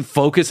couldn't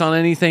focus on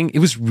anything. It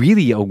was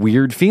really a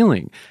weird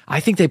feeling. I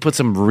think they put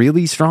some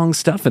really strong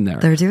stuff in there.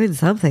 They're doing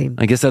something.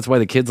 I guess that's why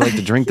the kids like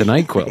to drink the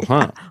NyQuil,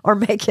 huh? Or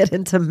make it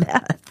into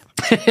meth.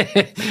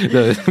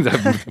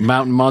 the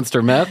Mountain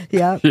Monster meth?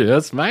 Yeah.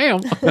 Yes,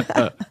 ma'am.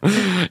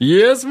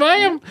 Yes,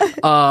 ma'am.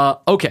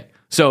 Okay,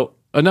 so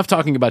enough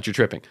talking about your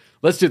tripping.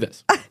 Let's do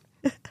this.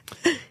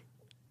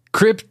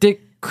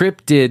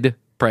 Cryptid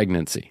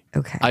pregnancy.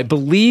 Okay. I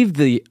believe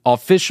the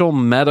official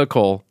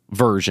medical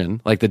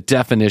version, like the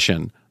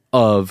definition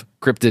of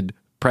cryptid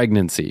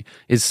pregnancy,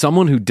 is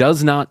someone who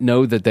does not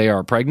know that they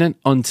are pregnant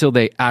until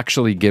they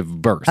actually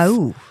give birth.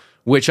 Oh.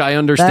 Which I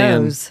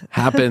understand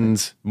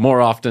happens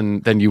more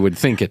often than you would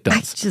think it does.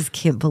 I just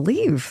can't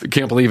believe.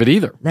 Can't believe it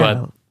either.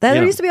 No. But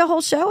there used to be a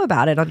whole show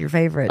about it on your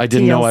favorite I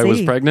didn't know I was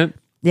TLC. pregnant.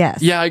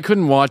 Yes. Yeah, I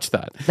couldn't watch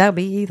that. No,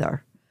 me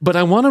either. But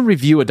I want to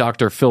review a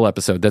Dr. Phil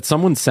episode that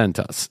someone sent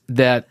us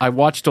that I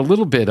watched a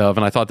little bit of,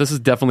 and I thought this is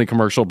definitely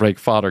commercial break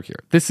fodder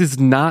here. This is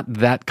not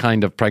that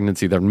kind of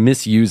pregnancy. They're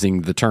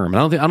misusing the term.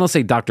 And I don't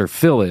say Dr.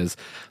 Phil is.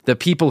 The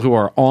people who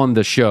are on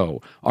the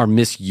show are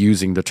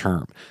misusing the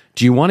term.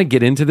 Do you want to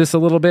get into this a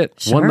little bit?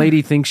 Sure. One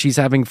lady thinks she's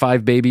having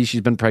 5 babies.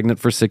 She's been pregnant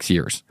for 6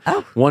 years.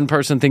 Oh. One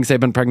person thinks they've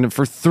been pregnant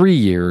for 3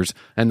 years,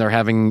 and they're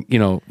having,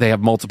 they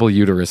have multiple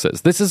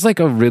uteruses. This is like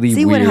a really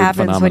See weird what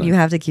happens phenomenon. when you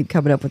have to keep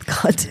coming up with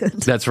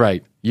content. That's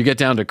right. You get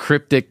down to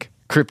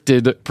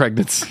cryptid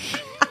pregnancy.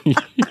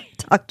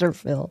 Dr.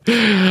 Phil.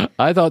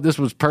 I thought this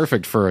was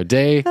perfect for a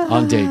day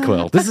on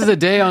Dayquil. This is a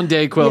day on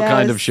Dayquil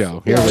kind of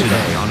show. Here we go.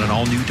 Today on an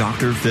all-new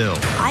Dr. Phil.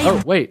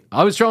 Oh, wait.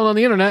 I was trolling on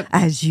the internet.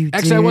 As you do.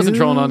 Actually, I wasn't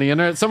trolling on the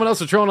internet. Someone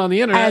else was trolling on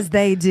the internet. As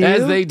they do.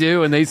 As they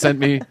do. And they sent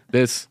me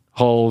this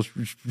whole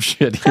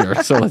shit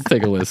here. So let's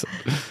take a listen.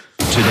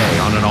 Today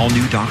on an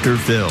all-new Dr.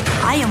 Phil.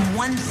 I am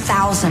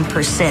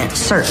 1,000%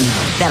 certain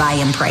that I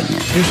am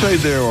pregnant. You say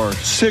there are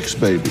 6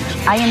 babies.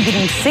 I am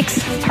getting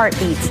 6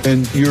 heartbeats.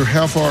 And you're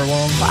how far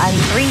along? I'm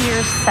 3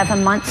 years,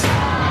 7 months.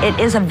 It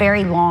is a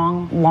very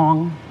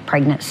long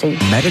pregnancy.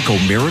 Medical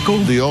miracle?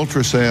 The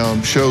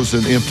ultrasound shows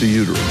an empty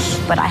uterus.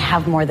 But I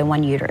have more than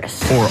one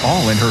uterus. Or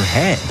all in her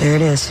head. There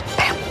it is.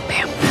 Bam,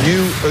 bam.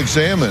 You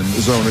examined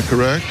Zona,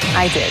 correct?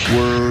 I did.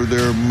 Were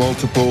there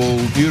multiple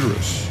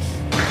uterus?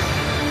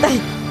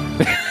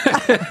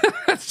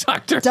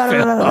 Dr. Phil.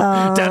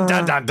 Dun,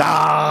 dun, dun,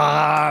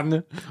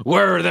 dun.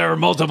 Were there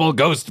multiple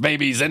ghost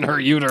babies in her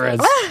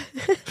uterus?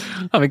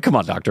 I mean, come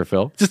on, Dr.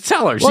 Phil. Just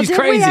tell her. She's didn't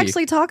crazy. we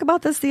actually talk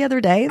about this the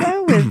other day,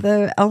 though, with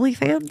the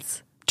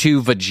OnlyFans?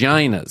 2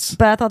 vaginas.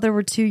 But I thought there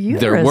were 2 uteruses.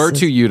 There were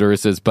 2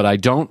 uteruses, but I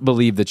don't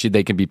believe that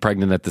they can be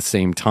pregnant at the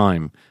same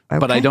time. Okay.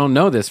 But I don't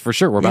know this for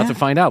sure. We're about to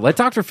find out. Let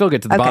Dr. Phil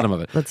get to the bottom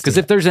of it. Because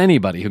if there's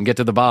anybody who can get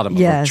to the bottom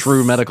of a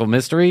true medical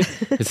mystery,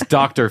 it's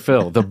Dr.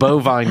 Phil, the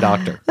bovine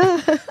doctor.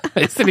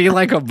 Isn't he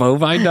like a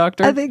bovine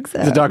doctor? I think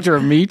so. The doctor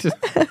of meat? Let's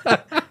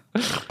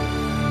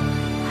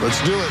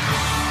do it.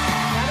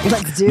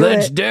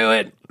 Let's do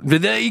it.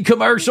 The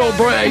commercial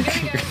break.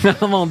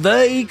 Come on,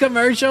 the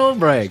commercial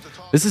break.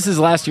 This is his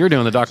last year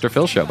doing the Dr.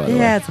 Phil show, by the way.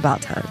 Yeah, it's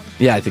about time.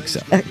 Yeah, I think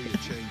so.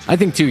 I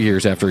think 2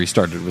 years after he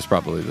started was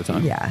probably the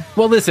time. Yeah.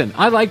 Well, listen,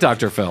 I like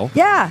Dr. Phil.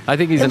 Yeah. I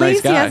think he's At a nice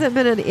least guy. he hasn't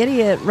been an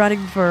idiot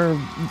running for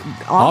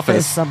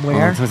office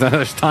somewhere. Oh,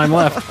 there's time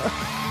left.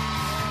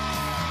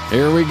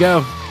 Here we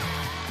go.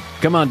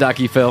 Come on, Doc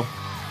Phil.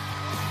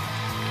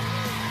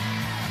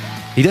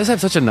 He does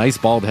have such a nice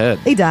bald head.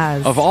 He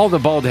does. Of all the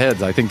bald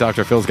heads, I think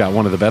Dr. Phil's got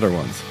one of the better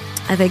ones.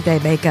 I think they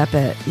make up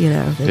it, they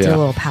do a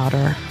little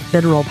powder,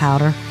 mineral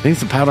powder. I need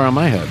some powder on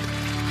my head.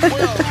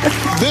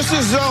 This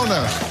is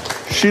Zona.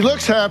 She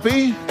looks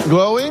happy,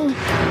 glowing,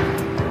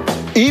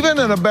 even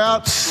at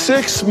about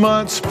 6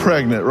 months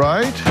pregnant,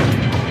 right?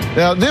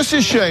 Now, this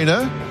is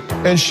Shayna,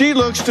 and she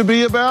looks to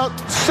be about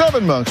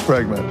 7 months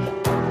pregnant.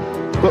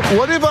 But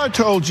what if I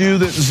told you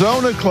that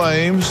Zona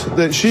claims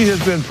that she has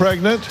been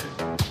pregnant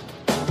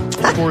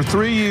for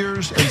 3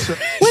 years and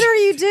What are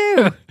you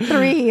do?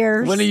 3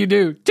 years. When do you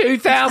do?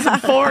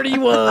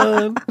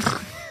 2041.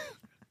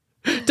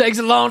 Takes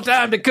a long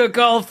time to cook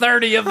all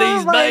 30 of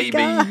these babies.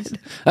 God.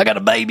 I got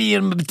a baby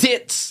in my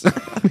tits.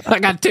 I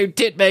got 2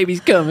 tit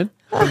babies coming.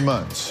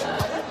 months.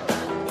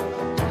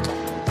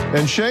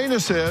 And Shayna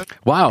said,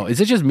 wow,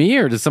 is it just me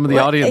or does some of the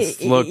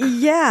audience look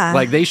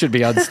like they should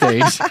be on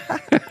stage?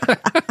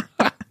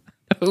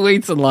 Who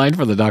waits in line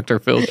for the Dr.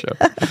 Phil show?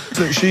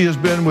 That she has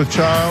been with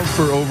child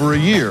for over a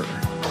year.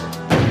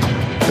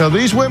 Now,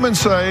 these women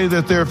say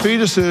that their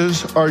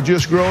fetuses are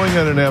just growing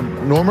at an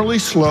abnormally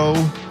slow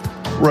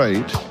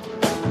rate,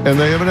 and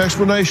they have an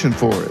explanation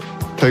for it.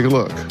 Take a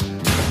look.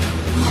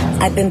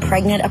 I've been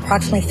pregnant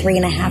approximately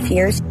 3.5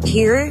 years.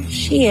 Here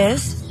she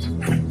is,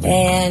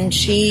 and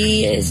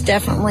she is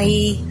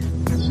definitely,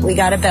 we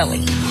got a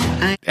belly.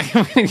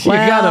 You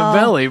got a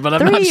belly, but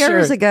I'm not sure. 3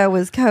 years ago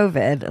was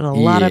COVID, and a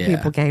lot of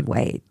people gained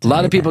weight. A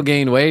lot of people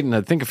gained weight, and I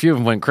think a few of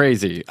them went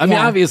crazy. I mean,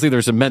 obviously,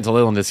 there's some mental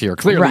illness here.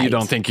 Clearly, you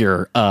don't think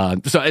you're...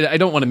 so I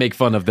don't want to make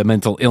fun of the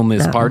mental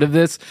illness part of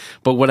this,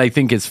 but what I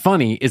think is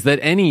funny is that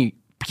any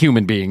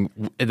human being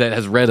that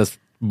has read a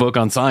book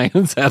on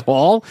science at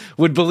all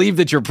would believe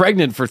that you're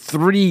pregnant for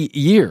 3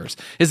 years.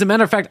 As a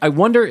matter of fact, I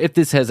wonder if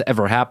this has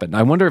ever happened.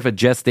 I wonder if a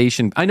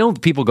gestation... I know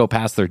people go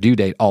past their due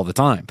date all the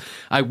time.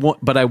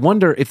 But I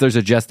wonder if there's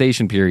a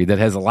gestation period that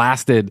has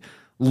lasted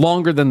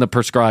longer than the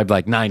prescribed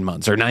 9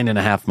 months or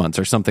 9.5 months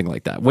or something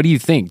like that. What do you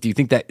think? Do you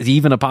think that is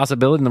even a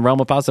possibility, in the realm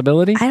of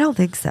possibility? I don't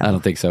think so. I don't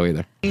think so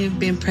either. You've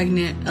been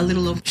pregnant a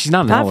little over... She's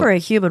not an Not elephant. for a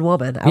human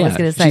woman. I was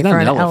going to say for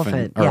an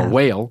elephant. Or a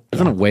whale.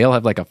 Doesn't a whale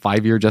have a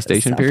 5-year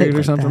gestation period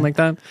or something like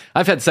that?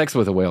 I've had sex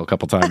with a whale a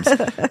couple times,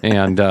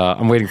 and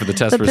I'm waiting for the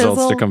test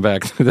results to come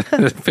back. The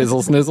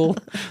pizzle snizzle.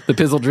 The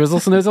pizzle drizzle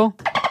snizzle.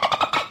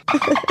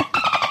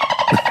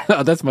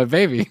 Oh, that's my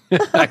baby.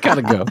 I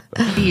gotta go.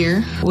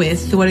 Here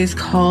with what is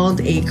called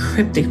a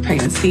cryptic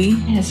pregnancy.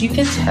 As you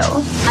can tell,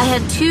 I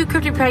had 2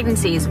 cryptic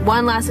pregnancies.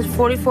 One lasted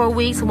 44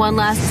 weeks, one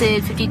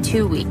lasted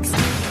 52 weeks.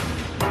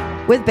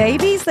 With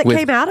babies that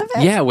came out of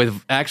it? Yeah, with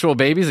actual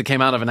babies that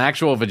came out of an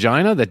actual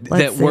vagina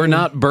that were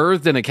not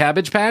birthed in a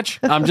Cabbage Patch.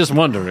 I'm just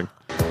wondering.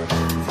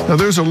 Now,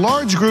 there's a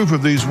large group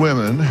of these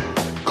women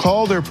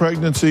call their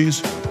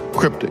pregnancies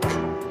cryptic.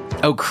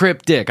 Oh,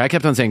 cryptic. I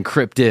kept on saying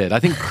cryptid. I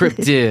think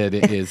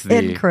cryptid is the...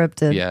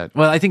 Encrypted. Yeah.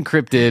 Well, I think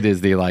cryptid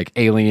is the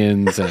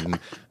aliens and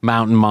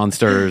mountain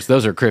monsters.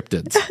 Those are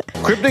cryptids.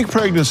 Cryptic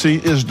pregnancy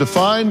is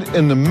defined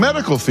in the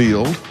medical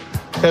field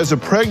as a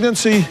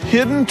pregnancy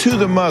hidden to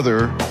the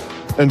mother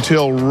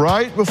until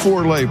right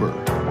before labor.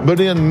 But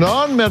in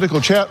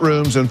non-medical chat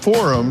rooms and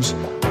forums,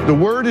 the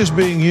word is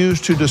being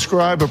used to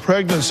describe a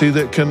pregnancy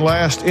that can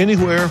last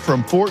anywhere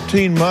from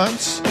 14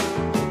 months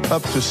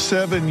up to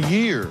 7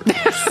 years.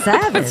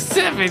 7?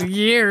 7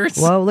 years.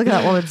 Whoa, look at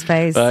that woman's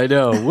face. I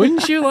know.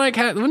 Wouldn't you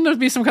wouldn't there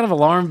be some kind of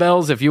alarm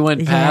bells if you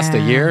went past a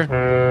year?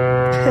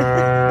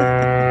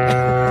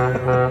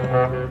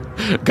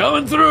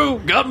 Coming through.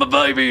 Got my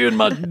baby in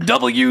my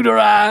double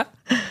uteri.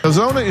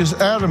 Zona is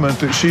adamant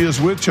that she is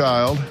with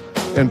child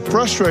and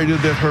frustrated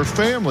that her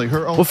family,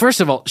 her own... Well,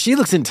 first of all, she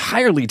looks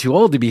entirely too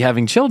old to be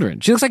having children.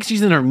 She looks like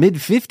she's in her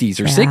mid-50s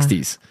or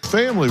 60s.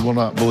 Family will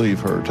not believe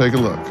her. Take a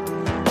look.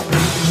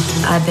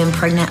 I've been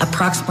pregnant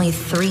approximately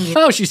 3 years.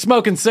 Oh, she's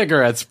smoking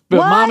cigarettes.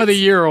 Mom of the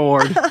Year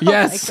award.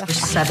 Yes.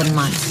 7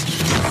 months.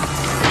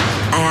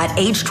 At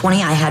age 20,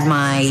 I had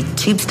my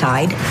tubes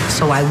tied,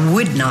 so I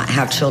would not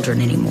have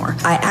children anymore.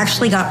 I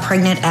actually got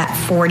pregnant at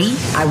 40.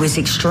 I was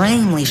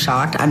extremely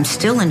shocked. I'm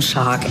still in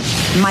shock.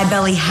 My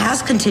belly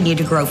has continued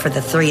to grow for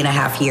the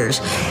 3.5 years,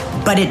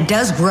 but it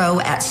does grow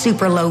at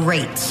super low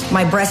rates.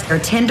 My breasts are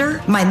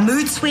tender. My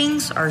mood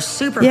swings are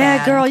super bad.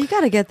 Yeah, girl, you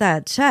got to get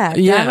that checked.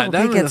 Yeah, I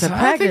don't think it's a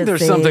pregnancy. I think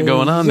there's something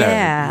going on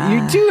there.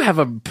 You do have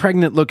a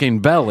pregnant-looking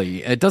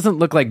belly. It doesn't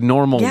look like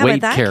normal weight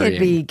but that carrying. could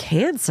be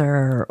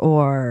cancer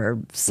or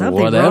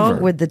something Whatever.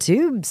 wrong with the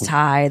tubes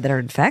tied that are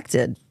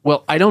infected.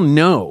 Well, I don't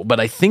know, but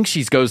I think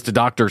she goes to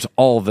doctors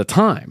all the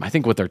time. I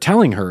think what they're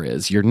telling her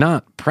is you're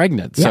not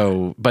pregnant. Yeah.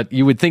 So, but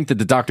you would think that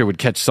the doctor would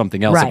catch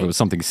something else if it was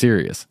something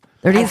serious.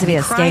 There needs to be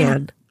a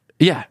scan.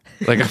 Yeah,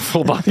 like a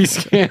full body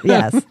scan.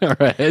 Yes. Or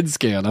a head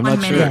scan. I'm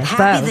not sure.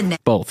 Yes,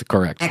 Both,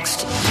 correct.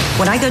 Next,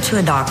 when I go to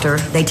a doctor,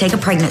 they take a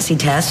pregnancy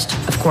test.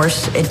 Of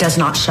course, it does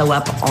not show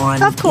up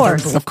on... Of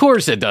course. Of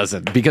course it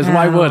doesn't, because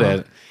why would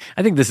it?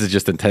 I think this is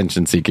just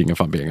attention seeking,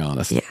 if I'm being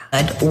honest.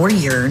 Blood or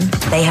urine.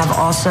 They have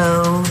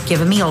also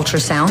given me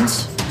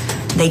ultrasounds.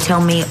 They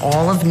tell me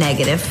all of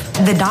negative.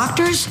 The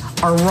doctors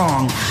are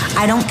wrong.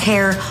 I don't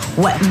care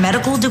what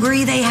medical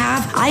degree they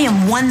have. I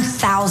am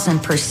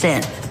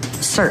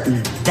 1,000%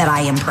 certain that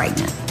I am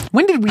pregnant.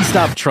 When did we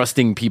stop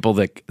trusting people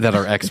that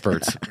are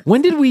experts?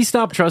 When did we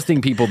stop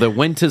trusting people that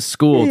went to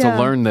school to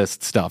learn this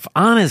stuff?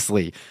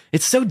 Honestly,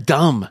 it's so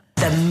dumb.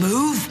 The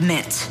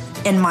movement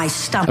in my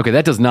stomach. Okay,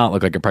 that does not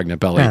look like a pregnant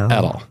belly at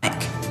all.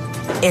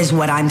 Is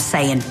what I'm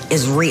saying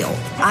is real.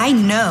 I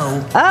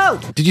know. Oh,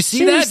 did you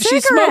see that?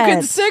 She's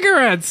smoking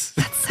cigarettes.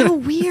 That's so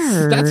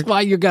weird. That's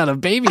why you got a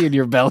baby in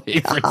your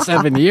belly for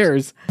 7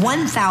 years.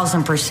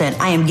 1,000%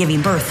 I am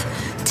giving birth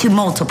to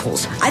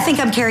multiples. I think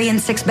I'm carrying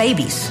 6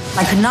 babies.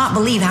 I could not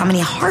believe how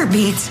many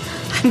heartbeats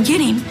I'm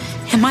getting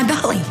in my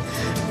belly.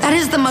 That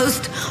is the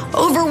most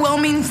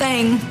overwhelming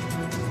thing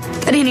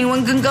that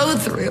anyone can go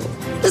through,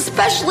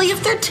 especially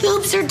if their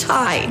tubes are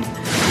tied.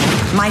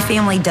 My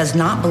family does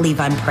not believe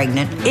I'm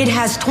pregnant. It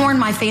has torn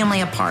my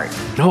family apart.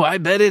 No, I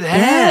bet it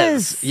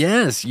has.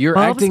 Yes, you're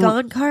Mom's acting.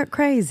 gone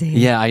crazy.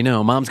 Yeah, I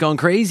know. Mom's gone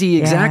crazy.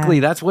 Exactly.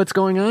 Yeah. That's what's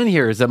going on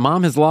here is that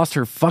mom has lost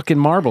her fucking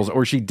marbles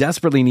or she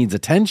desperately needs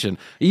attention.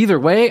 Either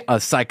way, a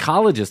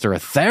psychologist or a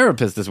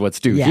therapist is what's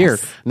due here,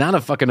 not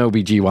a fucking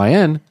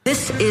OBGYN.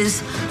 This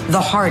is the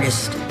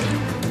hardest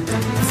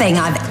thing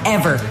I've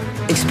ever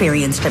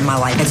experienced in my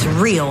life. It's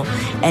real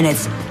and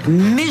it's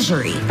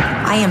misery.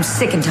 I am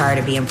sick and tired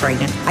of being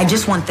pregnant. I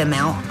just want them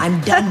out. I'm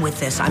done with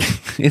this.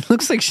 It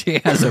looks like she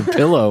has a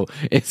pillow.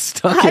 It's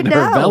stuck in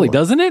her belly,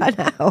 doesn't it? I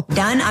know.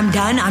 I'm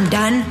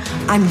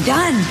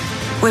done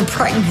with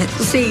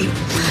pregnancy.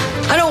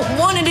 I don't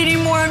want it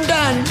anymore. I'm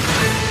done.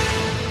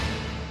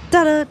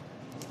 Da-da.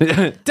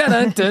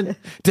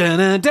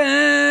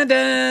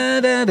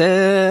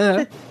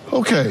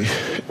 Okay.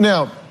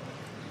 Now,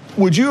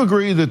 would you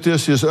agree that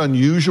this is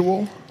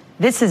unusual?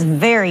 This is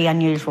very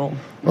unusual.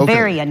 Okay.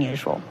 Very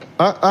unusual.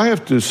 I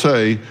have to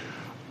say,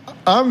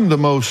 I'm the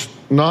most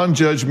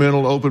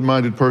non-judgmental,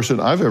 open-minded person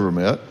I've ever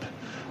met.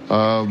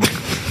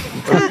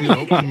 Maybe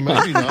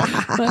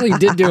not. Well, he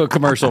did do a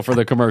commercial for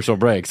the commercial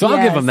break, so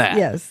I'll give him that.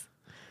 Yes.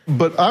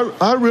 But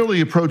I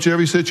really approach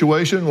every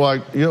situation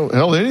like,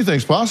 hell,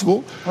 anything's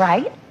possible.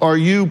 Right. Are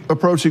you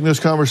approaching this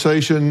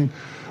conversation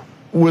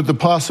with the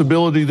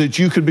possibility that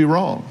you could be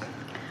wrong?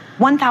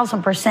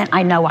 1,000%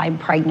 I know I'm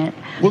pregnant.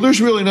 Well, there's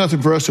really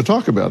nothing for us to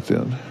talk about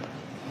then.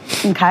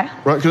 Okay.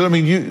 Right? Because, I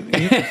mean, you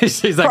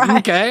she's like,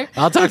 okay,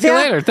 I'll talk to you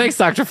later. Thanks,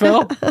 Dr.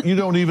 Phil. You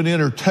don't even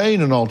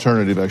entertain an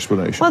alternative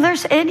explanation. Well,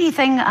 there's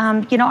anything,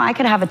 I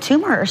could have a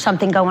tumor or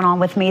something going on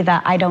with me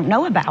that I don't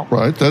know about.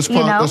 Right. That's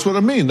what I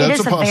mean. That's it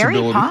is a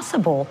possibility. Very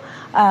possible.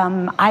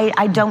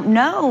 I don't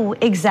know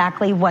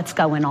exactly what's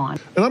going on.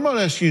 And I'm not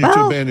asking you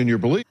to abandon your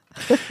belief.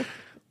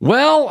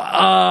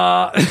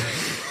 Well,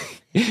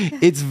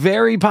 it's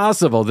very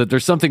possible that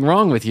there's something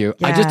wrong with you.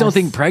 I just don't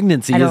think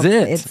pregnancy is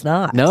it. It's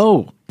not.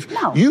 No.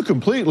 You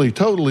completely,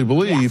 totally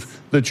believe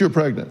that you're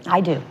pregnant.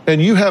 I do.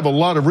 And you have a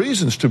lot of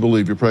reasons to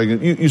believe you're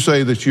pregnant. You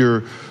say that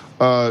your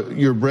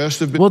breasts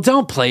have been... Well,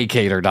 don't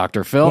placate her,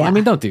 Dr. Phil. Yeah. I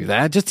mean, don't do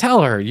that. Just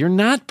tell her you're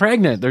not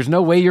pregnant. There's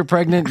no way you're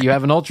pregnant. You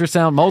have an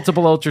ultrasound,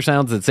 multiple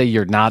ultrasounds that say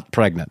you're not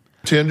pregnant.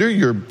 Tender,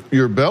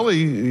 your belly,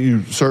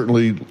 you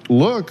certainly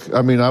look.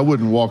 I mean, I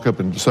wouldn't walk up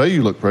and say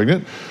you look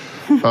pregnant.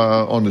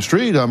 On the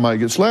street, I might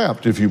get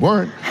slapped if you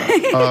weren't.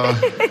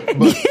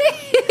 But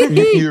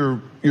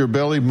your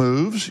belly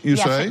moves, you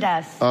say?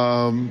 Yes, it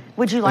does.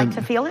 Would you like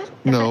to feel it?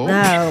 No.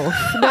 No.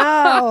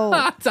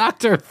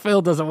 Dr.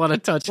 Phil doesn't want to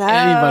touch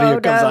anybody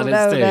who comes on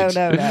his stage.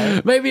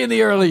 No. Maybe in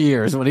the early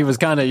years when he was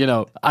kind of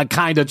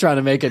trying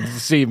to make it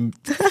seem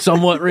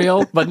somewhat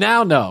real, but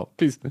now no.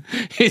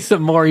 He's a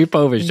Maury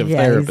Povich of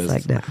therapists. He's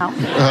like, no.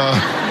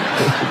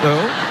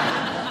 No.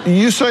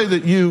 You say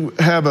that you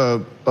have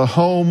a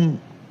home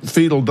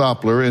fetal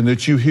Doppler and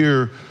that you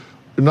hear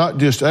not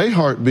just a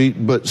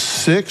heartbeat, but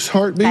 6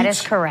 heartbeats? That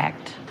is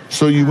correct.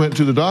 So you went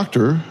to the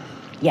doctor,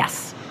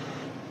 Yes.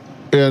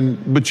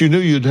 but you knew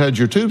you'd had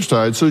your tubes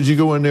tied, so did you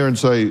go in there and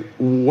say,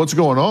 what's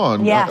going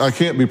on? Yes. I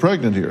can't be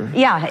pregnant here.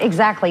 Yeah,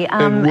 exactly.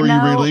 And were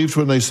you relieved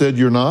when they said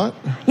you're not?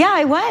 Yeah,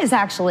 I was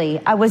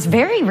actually. I was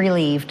very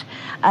relieved.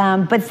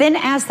 But then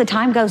as the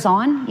time goes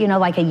on,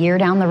 like a year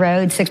down the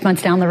road, 6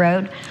 months down the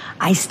road,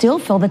 I still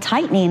feel the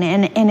tightening.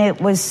 And it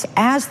was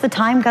as the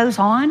time goes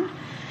on,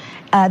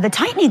 the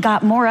tightening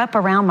got more up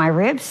around my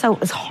ribs, so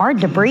it was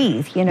hard to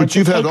breathe. But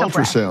you've had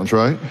ultrasounds,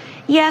 right?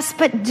 Yes,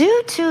 but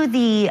due to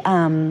the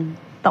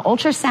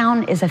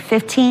ultrasound is a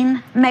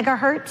 15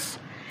 megahertz.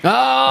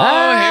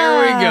 Oh,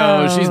 here we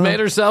go. She's made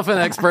herself an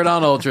expert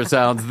on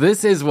ultrasounds.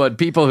 This is what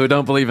people who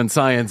don't believe in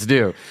science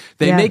do.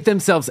 They make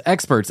themselves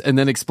experts and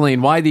then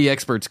explain why the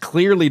experts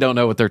clearly don't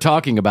know what they're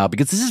talking about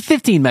because this is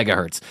 15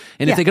 megahertz.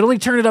 And if they could only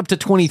turn it up to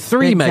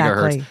 23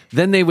 megahertz,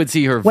 then they would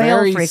see her Whale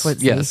very...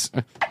 frequency. Yes.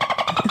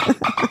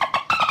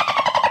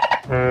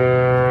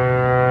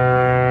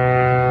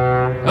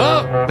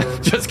 Oh,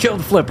 just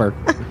killed Flipper.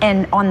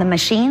 And on the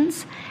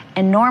machines,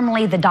 and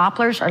normally the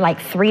Dopplers are like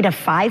 3 to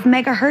 5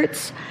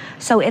 megahertz.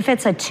 So if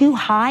it's a too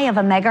high of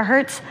a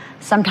megahertz,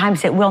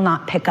 sometimes it will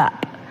not pick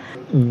up.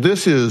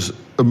 This is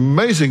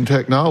amazing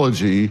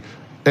technology,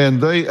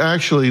 and they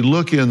actually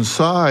look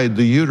inside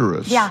the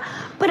uterus. Yeah,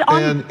 but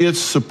and it's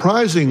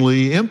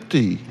surprisingly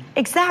empty.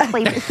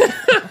 Exactly.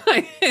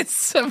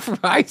 It's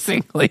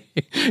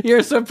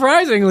you're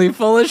surprisingly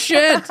full of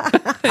shit,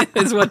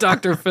 is what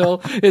Dr.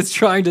 Phil is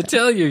trying to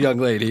tell you, young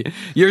lady.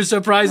 You're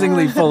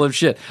surprisingly full of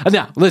shit.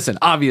 Now, listen,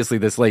 obviously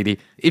this lady,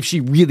 if she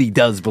really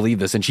does believe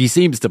this, and she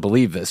seems to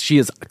believe this, she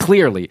is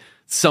clearly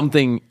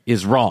something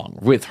is wrong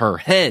with her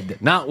head,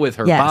 not with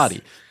her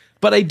body.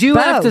 But I do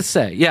have to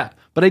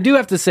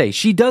say,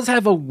 she does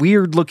have a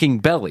weird looking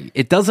belly.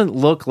 It doesn't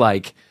look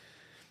like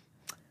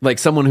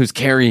someone who's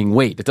carrying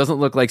weight. It doesn't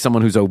look like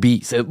someone who's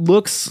obese. It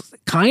looks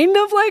kind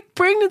of like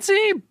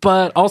pregnancy,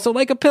 but also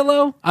like a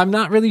pillow. I'm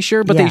not really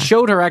sure, but they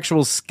showed her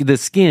the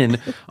skin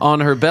on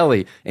her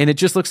belly, and it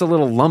just looks a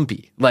little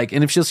lumpy.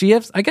 And if she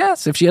has 6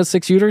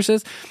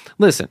 uteruses,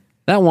 listen,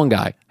 That one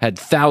guy had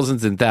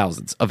thousands and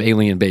thousands of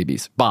alien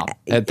babies. Bob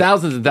had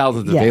thousands and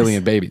thousands of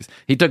alien babies.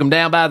 He took them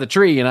down by the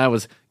tree, and I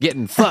was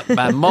getting fucked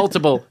by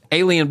multiple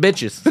alien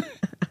bitches.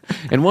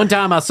 And one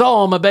time I saw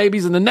all my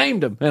babies and I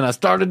named them, and I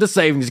started a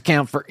savings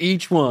account for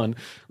each one.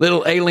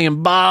 Little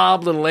alien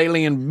Bob, little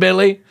alien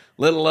Billy,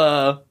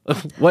 little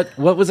what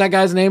was that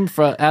guy's name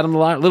for Adam the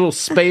Lion? Little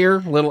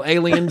Spear, little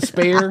alien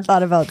Spear. I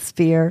thought about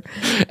Spear.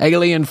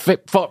 Alien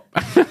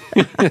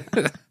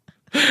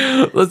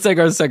Let's take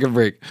our second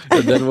break,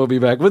 and then we'll be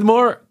back with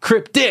more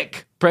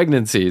cryptic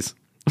pregnancies.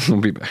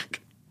 We'll be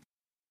back.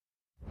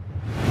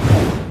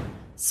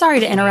 Sorry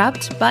to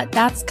interrupt, but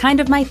that's kind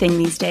of my thing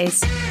these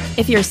days.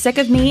 If you're sick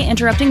of me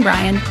interrupting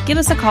Brian, give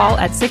us a call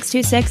at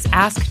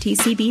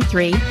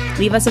 626-ASK-TCB3,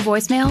 leave us a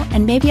voicemail,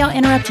 and maybe I'll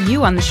interrupt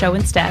you on the show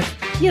instead.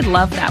 You'd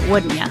love that,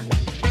 wouldn't you?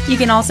 You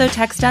can also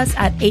text us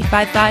at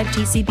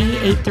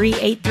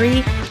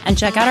 855-TCB-8383 and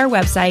check out our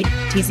website,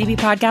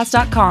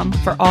 tcbpodcast.com,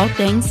 for all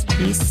things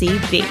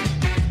TCB.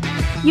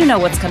 You know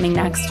what's coming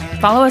next.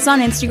 Follow us on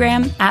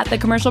Instagram at The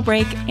Commercial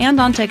Break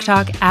and on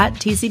TikTok at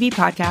TCB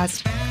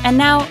Podcast. And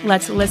now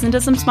let's listen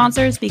to some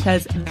sponsors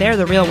because they're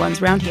the real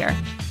ones around here.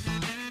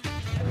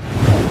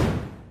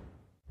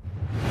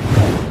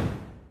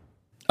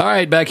 All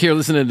right, back here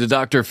listening to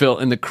Dr. Phil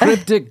and the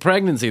cryptic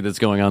pregnancy that's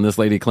going on. This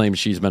lady claims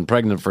she's been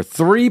pregnant for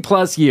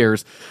 3+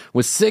 years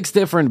with 6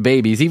 different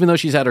babies, even though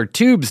she's had her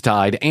tubes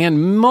tied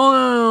and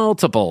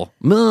multiple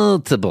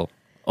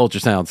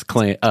ultrasounds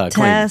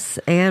tests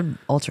and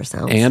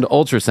ultrasounds. And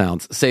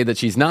ultrasounds say that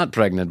she's not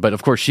pregnant, but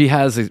of course she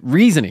has a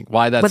reasoning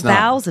why that's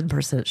not.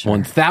 1,000% sure.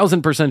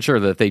 1,000% sure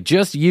that if they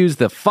just use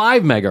the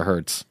 5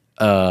 megahertz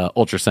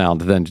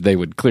ultrasound, then they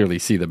would clearly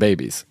see the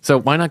babies. So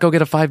why not go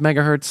get a 5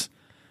 megahertz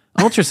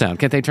ultrasound?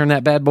 Can't they turn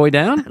that bad boy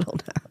down? I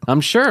don't know. I'm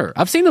sure.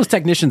 I've seen those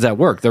technicians at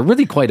work. They're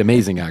really quite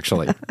amazing,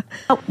 actually.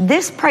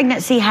 This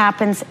pregnancy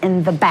happens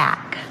in the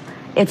back.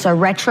 It's a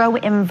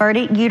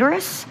retro-inverted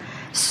uterus.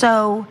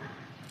 So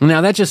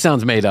now that just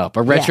sounds made up.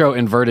 A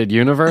retro-inverted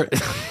universe.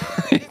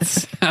 It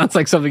sounds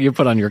like something you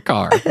put on your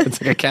car. It's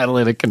like a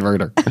catalytic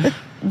converter.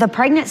 the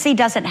pregnancy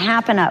doesn't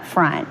happen up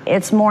front.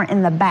 It's more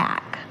in the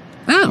back.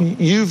 Oh.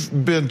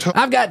 You've been told.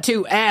 I've got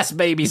 2 ass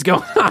babies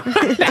going on.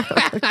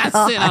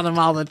 I sit on them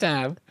all the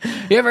time.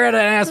 You ever had an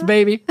ass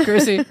baby,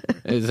 Chrissy?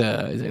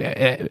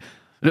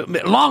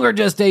 Longer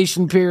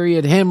gestation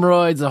period,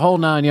 hemorrhoids, the whole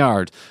 9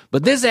 yards.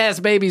 But this ass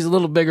baby's a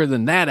little bigger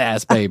than that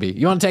ass baby.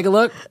 You want to take a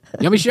look?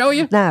 You want me to show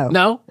you? No.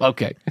 No?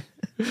 Okay.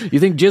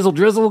 You think Jizzle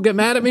Drizzle will get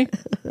mad at me?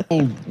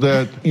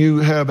 That you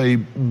have a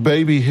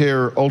baby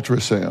hair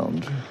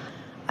ultrasound.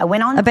 I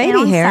went on a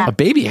baby hair. A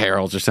baby hair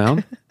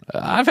ultrasound?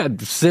 I've had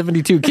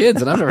 72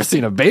 kids and I've never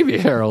seen a baby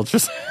hair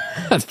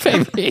ultrasound.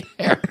 Baby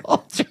hair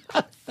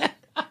ultrasound.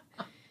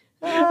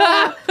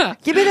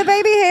 Give me the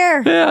baby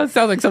hair. Yeah, it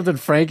sounds like something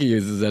Frankie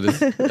uses at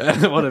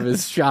one of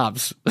his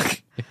shops.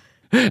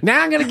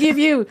 Now I'm going to give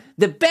you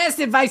the best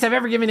advice I've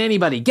ever given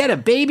anybody. Get a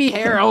baby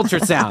hair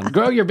ultrasound.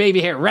 Grow your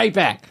baby hair right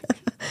back.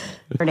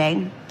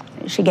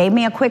 She gave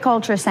me a quick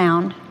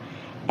ultrasound.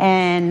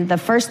 And the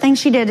first thing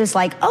she did is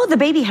like, oh, the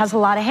baby has a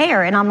lot of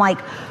hair. And I'm like,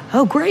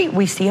 oh, great.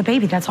 We see a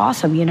baby. That's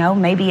awesome. You know,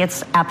 maybe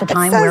it's at the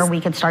time where we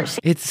could start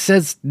seeing. It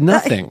says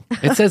nothing.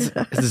 It says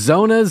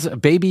Zona's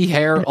baby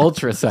hair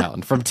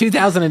ultrasound from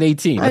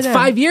 2018. That's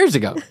 5 years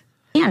ago.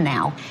 And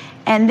now.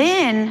 And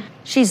then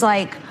she's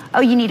like,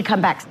 oh, you need to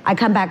come back. I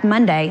come back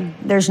Monday.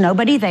 There's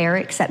nobody there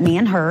except me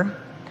and her.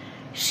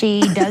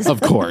 She does. Of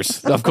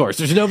course.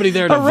 There's nobody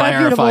there to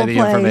verify the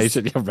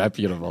information. Yeah,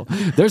 reputable.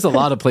 There's a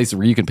lot of places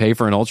where you can pay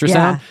for an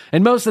ultrasound,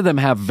 and most of them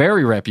have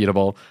very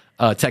reputable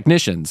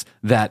technicians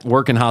that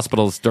work in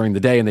hospitals during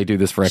the day, and they do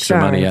this for extra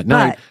money at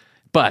night.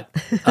 But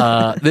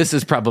this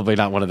is probably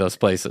not one of those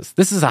places.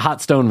 This is a hot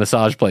stone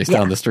massage place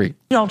down the street.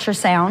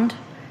 Ultrasound,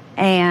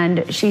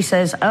 and she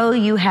says, oh,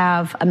 you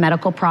have a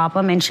medical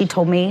problem, and she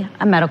told me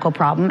a medical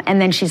problem, and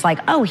then she's like,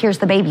 oh, here's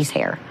the baby's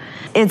hair.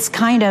 It's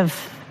kind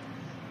of,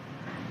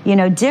 you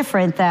know,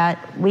 different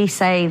that we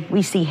say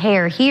we see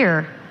hair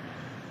here,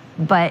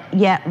 but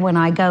yet when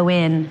I go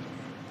in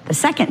the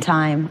second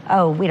time,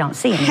 oh, we don't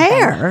see anything.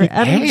 Hair?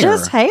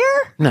 Just hair?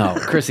 No,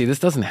 Chrissy, this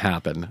doesn't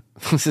happen.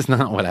 This is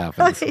not what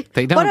happens.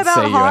 They don't what about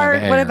say you heart?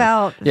 have hair. What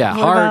about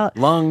heart,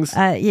 lungs?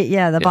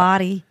 The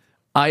body.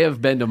 I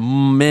have been to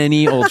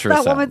many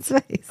ultrasounds. That woman's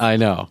face. I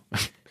know.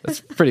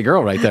 That's a pretty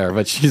girl right there,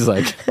 but she's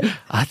like,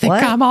 I think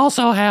I'm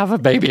also have a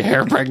baby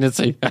hair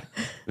pregnancy.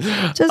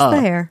 Just the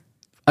hair.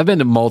 I've been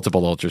to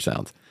multiple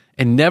ultrasounds,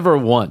 and never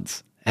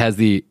once has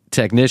the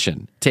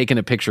technician taken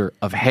a picture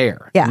of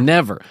hair. Yeah.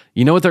 Never.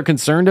 You know what they're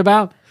concerned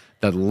about?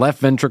 The left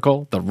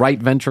ventricle, the right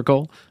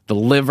ventricle, the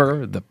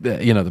liver, the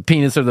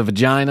penis or the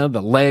vagina,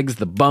 the legs,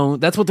 the bone.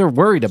 That's what they're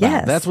worried about.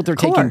 Yes, that's what they're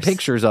taking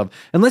pictures of.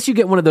 Unless you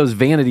get one of those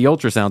vanity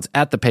ultrasounds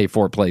at the pay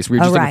for place where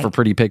you're just looking for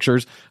pretty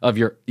pictures of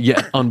your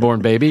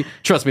unborn baby.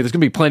 Trust me, there's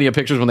going to be plenty of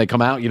pictures when they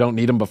come out. You don't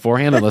need them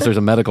beforehand unless there's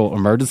a medical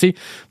emergency.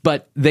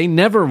 But they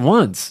never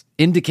once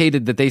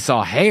indicated that they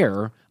saw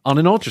hair on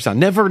an ultrasound.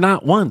 Never,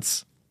 not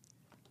once.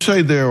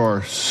 Say there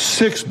are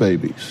 6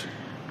 babies.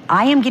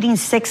 I am getting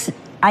 6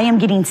 I am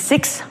getting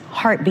 6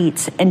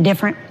 heartbeats in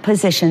different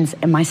positions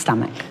in my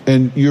stomach.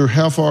 And you're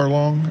how far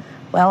along?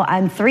 Well,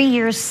 I'm 3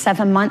 years,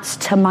 7 months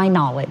to my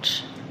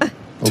knowledge.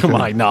 To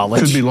my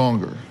knowledge. Could be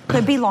longer.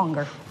 Could be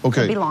longer.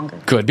 Okay. Could be longer.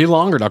 Could be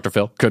longer, Dr.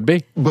 Phil. Could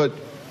be. But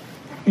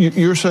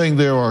you're saying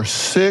there are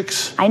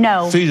 6 I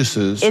know.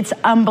 fetuses. It's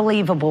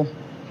unbelievable.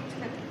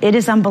 It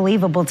is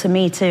unbelievable to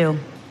me, too.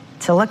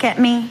 To look at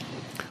me.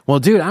 Well,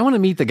 dude, I want to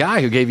meet the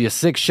guy who gave you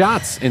 6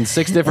 shots in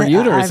 6 different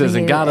uteruses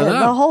and got it up.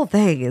 The whole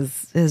thing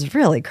is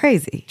really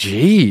crazy.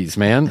 Jeez,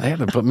 man. They had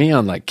to put me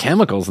on like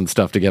chemicals and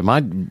stuff to get my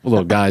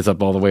little guys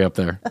up all the way up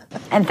there.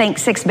 And think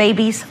 6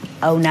 babies?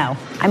 Oh, no.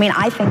 I mean,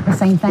 I think the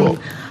same thing.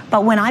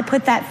 But when I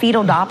put that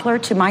fetal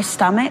Doppler to my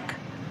stomach,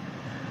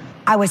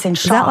 I was in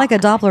shock. Is that like a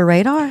Doppler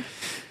radar?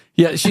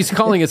 Yeah, she's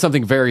calling it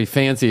something very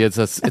fancy. It's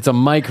a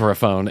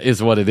microphone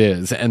is what it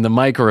is. And the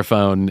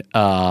microphone,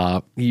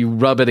 you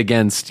rub it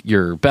against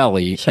your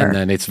belly, and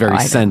then it's very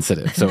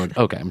sensitive. So,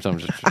 okay, I'm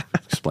just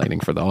explaining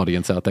for the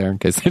audience out there in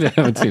case they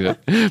haven't seen it.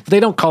 But they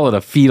don't call it a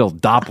fetal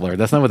Doppler.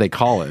 That's not what they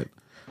call it.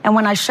 And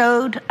when I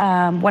showed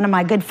one of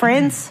my good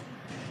friends,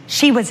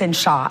 she was in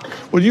shock.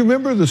 Well, you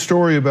remember the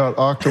story about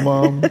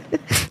Octomom?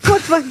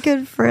 What's my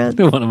good friend?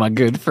 One of my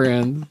good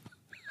friends.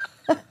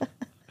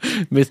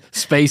 Miss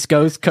Space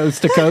Ghost,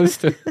 coast to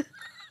coast.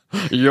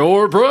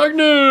 You're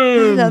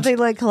pregnant. Nothing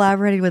like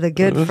collaborating with a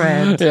good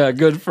friend. Yeah,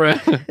 good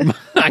friend.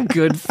 My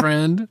good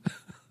friend,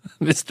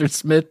 Mr.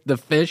 Smith the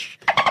fish.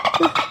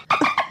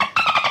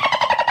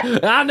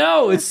 I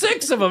know, it's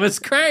 6 of them. It's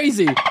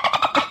crazy.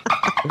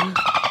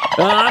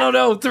 I don't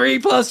know,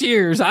 3+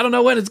 years. I don't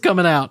know when it's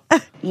coming out.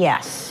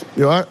 Yes.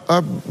 You know, I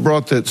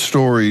brought that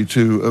story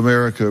to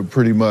America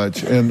pretty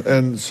much,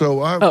 and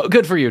so I. Oh,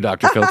 good for you,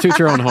 Dr. Phil. Toot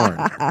your own horn.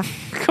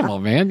 Come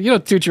on, man. You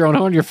don't toot your own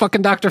horn. You're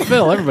fucking Dr.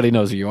 Phil. Everybody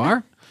knows who you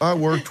are. I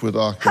worked with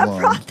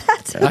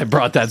Octomom. I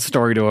brought that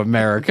story to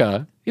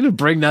America. You didn't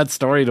bring that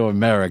story to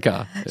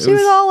America. She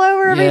was all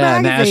over every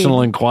magazine.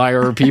 National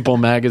Enquirer, People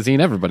magazine.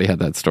 Everybody had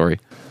that story.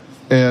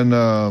 And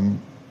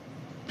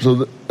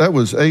so that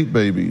was 8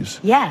 babies.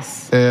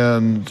 Yes.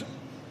 And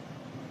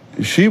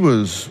she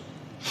was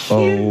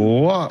a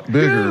lot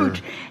bigger.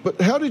 Huge.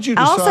 But how did you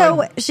decide?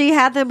 Also, she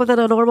had them within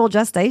a normal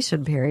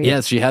gestation period.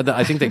 Yes, she had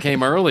I think they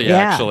came early, Yeah.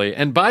 actually.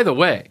 And by the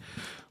way,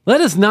 let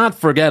us not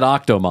forget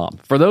Octomom.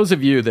 For those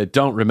of you that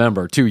don't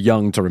remember, too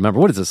young to remember,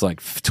 what is this, like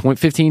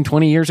 15,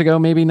 20 years ago,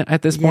 maybe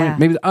at this point?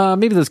 Yeah.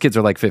 Maybe those kids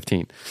are like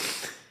 15.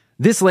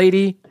 This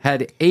lady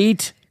had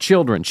 8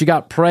 children. She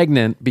got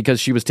pregnant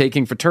because she was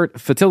taking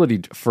fertility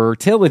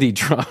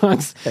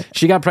drugs.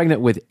 She got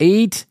pregnant with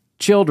 8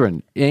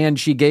 children, and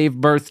she gave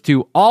birth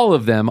to all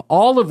of them,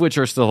 all of which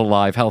are still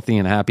alive, healthy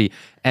and happy.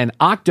 And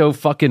Octo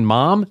fucking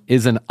mom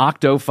is an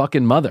Octo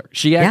fucking mother.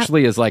 She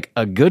actually is like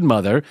a good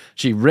mother.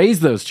 She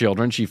raised those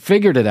children. She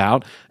figured it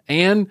out.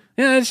 And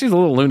she's a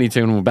little Looney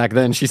Tune. Back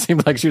then, she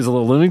seemed like she was a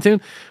little Looney Tune.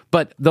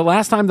 But the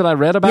last time that I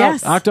read about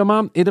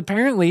Octomom, it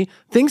apparently,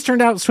 things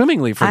turned out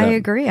swimmingly for them. I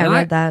agree. I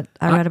read that.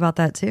 I read about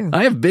that too.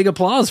 I have big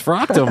applause for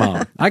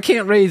Octomom. I'm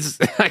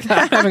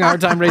having a hard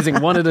time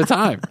raising one at a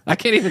time. I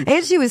can't even.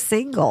 And she was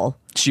single.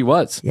 She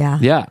was. Yeah.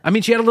 Yeah. I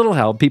mean, she had a little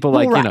help. People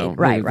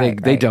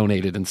they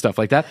donated and stuff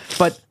like that.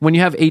 But when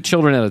you have 8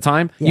 children at a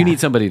time, you need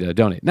somebody to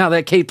donate. Now,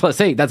 that K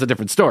plus 8, that's a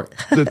different story.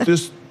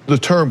 The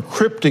term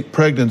cryptic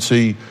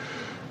pregnancy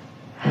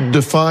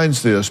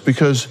defines this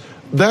because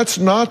that's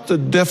not the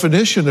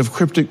definition of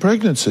cryptic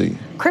pregnancy.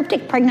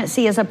 Cryptic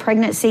pregnancy is a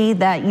pregnancy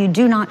that you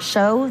do not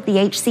show the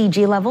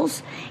HCG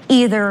levels,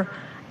 either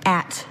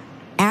at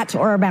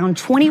or around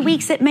 20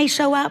 weeks it may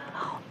show up,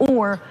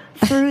 or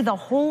through the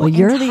whole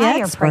you're the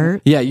entire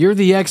expert. Yeah, you're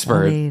the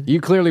expert.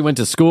 You clearly went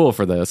to school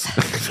for this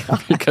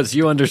because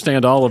you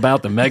understand all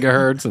about the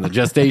megahertz and the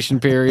gestation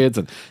periods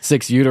and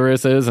 6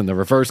 uteruses and the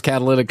reverse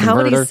catalytic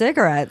converter. How many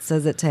cigarettes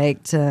does it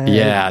take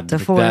to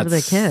form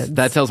the kids?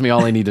 That tells me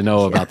all I need to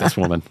know about this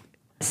woman.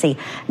 See,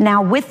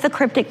 now with the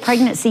cryptic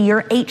pregnancy,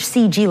 your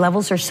HCG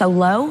levels are so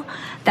low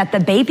that the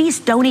babies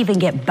don't even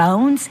get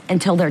bones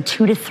until they're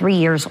 2 to 3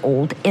 years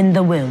old in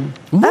the womb.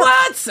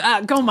 What?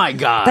 Oh my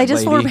God. They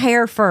just form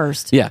hair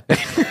first. Yeah.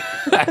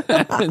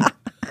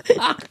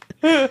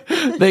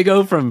 They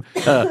go from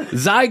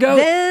zygote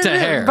then to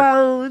hair.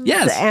 Bones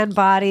and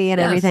body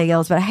and everything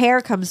else, but hair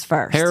comes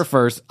first. Hair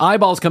first.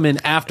 Eyeballs come in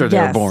after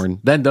they're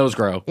born. Then those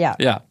grow. Yeah.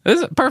 Yeah. This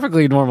is a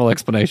perfectly normal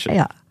explanation.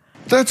 Yeah.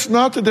 That's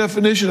not the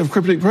definition of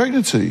cryptic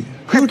pregnancy.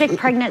 Cryptic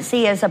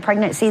pregnancy is a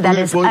pregnancy that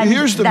is...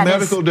 here's the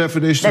medical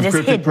definition of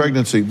cryptic hidden.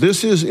 pregnancy.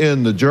 This is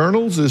in the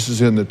journals. This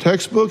is in the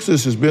textbooks.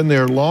 This has been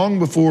there long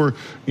before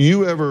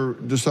you ever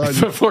decided...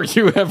 Before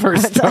you ever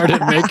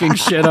started making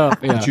shit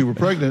up. That you were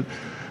pregnant.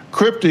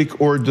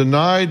 Cryptic or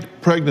denied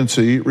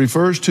pregnancy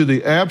refers to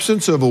the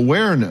absence of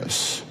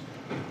awareness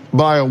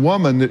by a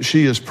woman that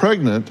she is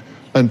pregnant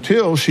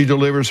until she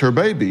delivers her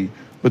baby.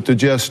 But the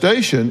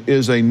gestation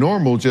is a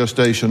normal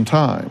gestation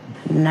time.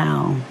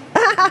 No.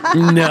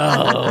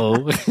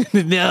 No,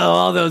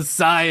 all those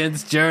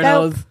science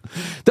journals. Nope.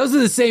 Those are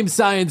the same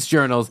science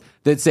journals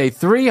that say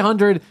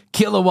 300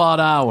 kilowatt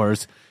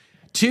hours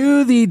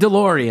to the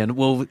DeLorean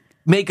will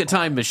make a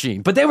time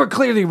machine. But they were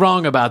clearly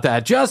wrong about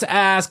that. Just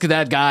ask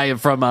that guy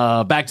from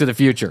Back to the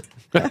Future.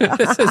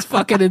 This is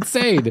fucking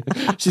insane.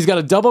 She's got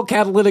a double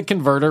catalytic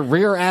converter,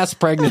 rear ass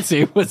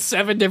pregnancy with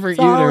 7 different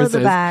It's all in uteruses. the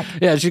back.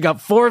 Yeah, she got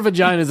 4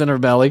 vaginas in her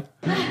belly.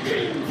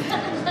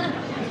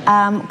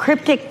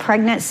 Cryptic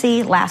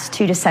pregnancy lasts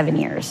 2 to 7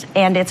 years,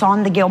 and it's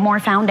on the Gilmore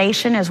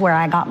Foundation is where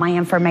I got my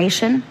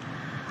information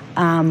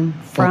from.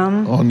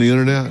 On the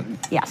internet?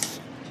 Yes.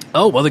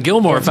 Oh, well, the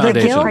Gilmore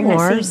Foundation.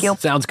 Pregnancy,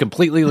 Sounds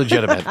completely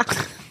legitimate.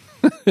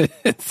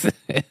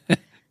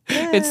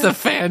 It's the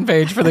fan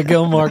page for the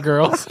Gilmore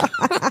Girls.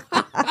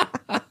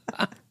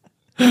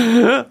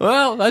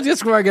 Well, that's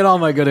just where I get all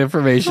my good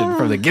information,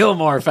 from the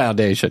Gilmore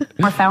Foundation.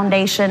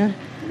 Foundation.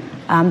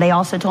 They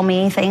also told me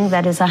anything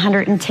that is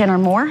 110 or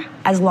more,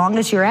 as long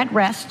as you're at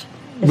rest,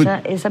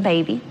 is a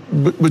baby.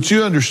 But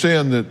you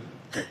understand that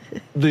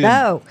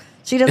No,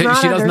 she does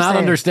not She does not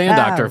understand,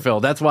 No. Dr. Phil.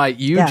 That's why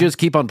you Yeah. just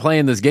keep on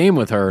playing this game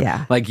with her.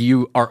 Yeah. Like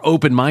you are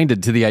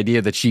open-minded to the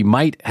idea that she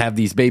might have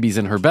these babies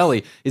in her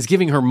belly is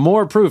giving her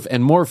more proof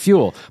and more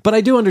fuel. But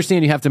I do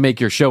understand you have to make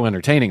your show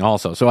entertaining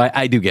also. So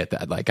I do get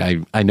that. Like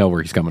I know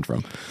where he's coming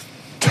from.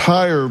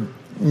 entire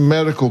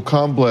medical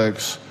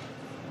complex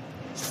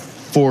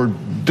for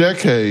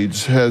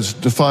decades has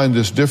defined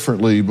this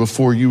differently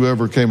before you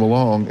ever came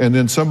along, and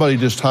then somebody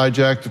just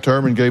hijacked the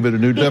term and gave it a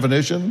new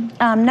definition?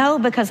 No,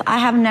 because I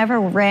have never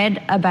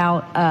read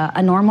about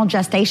a normal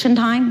gestation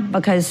time,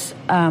 because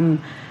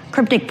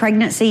cryptic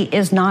pregnancy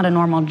is not a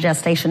normal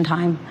gestation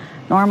time.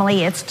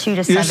 Normally, it's 2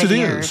 to 7 Yes, it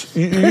years. is.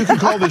 You can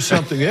call this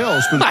something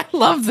else, but I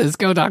love this.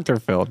 Go, Dr.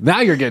 Phil.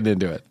 Now you're getting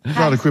into it. it's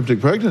not a cryptic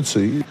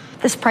pregnancy.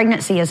 This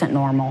pregnancy isn't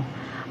normal.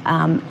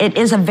 It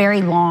is a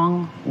very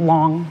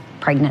long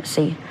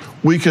pregnancy.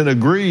 We can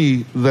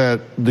agree that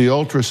the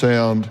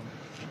ultrasound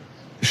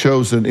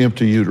shows an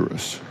empty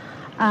uterus.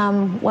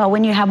 Well,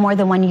 when you have more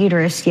than one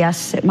uterus,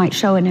 yes, it might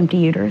show an empty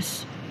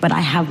uterus, but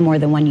I have more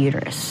than one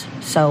uterus.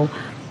 So,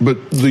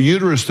 But the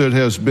uterus that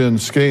has been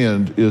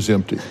scanned is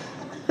empty.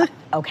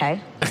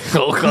 okay.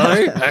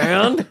 Okay,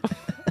 and?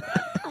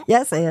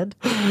 Yes, and?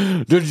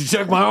 Did you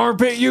check my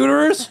armpit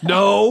uterus?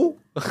 No.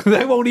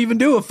 They won't even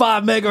do a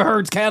 5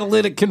 megahertz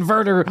catalytic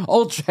converter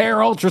hair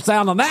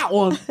ultrasound on that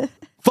one.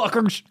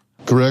 Fuckers.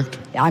 Correct?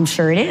 I'm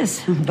sure it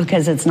is,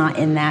 because it's not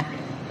in that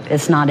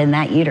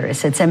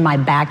uterus. It's in my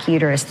back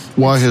uterus.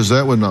 Why has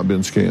that one not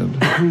been scanned?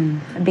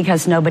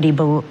 Because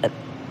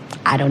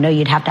I don't know,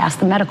 you'd have to ask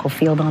the medical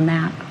field on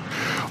that.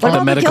 What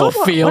about medical the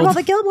Gilmore, field. What about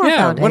the Gilmore yeah,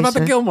 Foundation? what about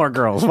the Gilmore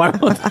Girls? Why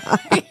won't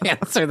they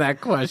answer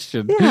that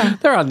question? Yeah.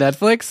 They're on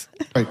Netflix.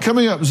 All right,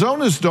 coming up,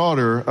 Zona's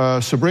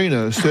daughter,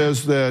 Sabrina,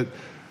 says that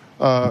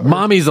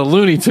Mommy's a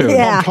Looney Tune.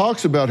 Mom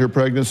talks about her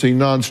pregnancy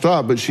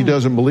nonstop, but she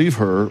doesn't believe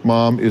her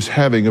mom is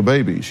having a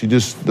baby. She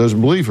just doesn't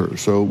believe her.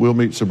 So we'll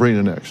meet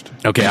Sabrina next.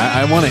 Okay,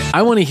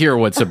 I want to hear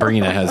what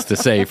Sabrina has to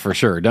say for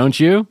sure, don't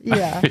you?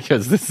 Yeah.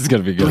 Because this is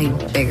going to be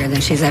good. Bigger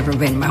than she's ever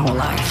been my whole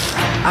life.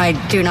 I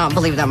do not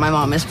believe that my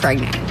mom is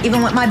pregnant.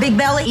 Even with my big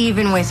belly?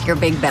 Even with your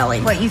big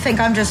belly. What, you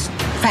think I'm just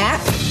fat?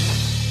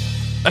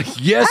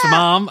 Yes,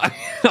 Mom.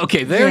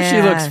 Okay, there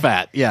she looks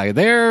fat. Yeah,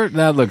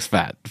 that looks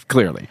fat,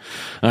 clearly.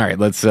 All right,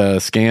 let's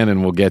scan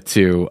and we'll get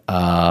to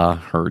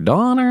her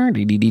daughter. I'm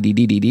going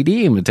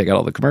to take out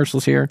all the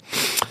commercials here.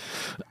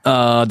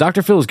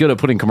 Dr. Phil is good at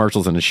putting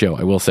commercials in his show.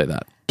 I will say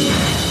that.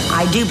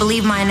 I do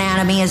believe my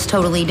anatomy is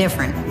totally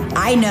different.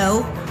 I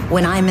know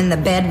when I'm in the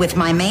bed with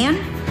my man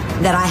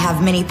that I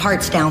have many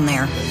parts down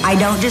there. I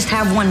don't just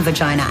have one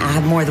vagina, I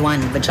have more than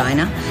one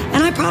vagina,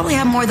 and I probably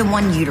have more than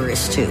one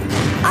uterus too.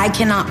 I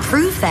cannot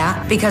prove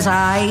that because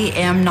I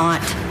am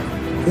not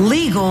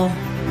legal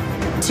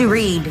to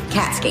read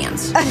CAT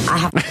scans. I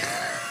have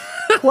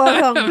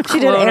Quote, she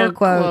did air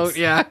quotes.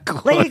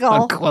 Legal.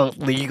 Unquote,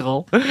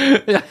 legal.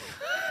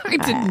 I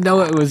didn't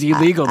know it was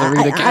illegal to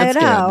read a CAT I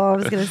scan. know. I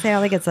was going to say,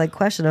 I think it's a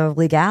question of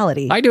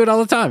legality. I do it all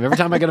the time. Every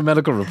time I get a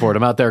medical report,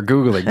 I'm out there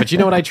Googling. But you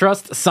know what? I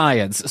trust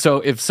science. So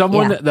if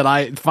someone that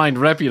I find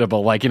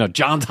reputable, like,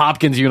 Johns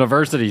Hopkins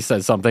University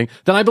says something,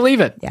 then I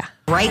believe it. Yeah.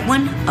 right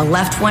one, a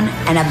left one,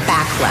 and a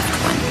back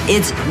left one.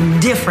 It's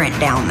different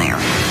down there.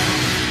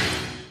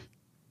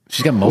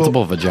 She's got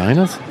multiple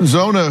vaginas?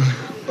 Zona,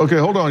 okay,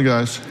 hold on,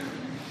 guys.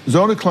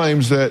 Zona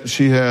claims that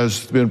she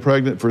has been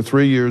pregnant for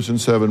 3 years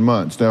and 7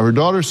 months. Now, her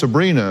daughter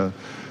Sabrina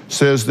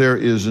says there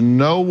is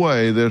no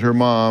way that her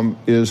mom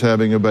is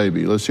having a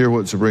baby. Let's hear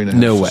what Sabrina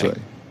has to say.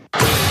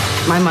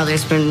 My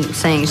mother's been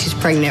saying she's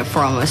pregnant for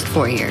almost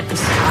 4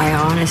 years. I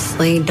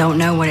honestly don't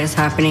know what is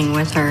happening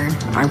with her.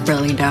 I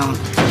really don't.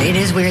 It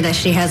is weird that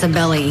she has a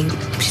belly.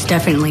 She's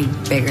definitely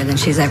bigger than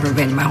she's ever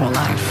been my whole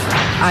life.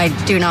 I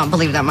do not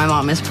believe that my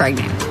mom is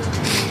pregnant.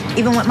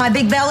 Even with my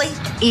big belly?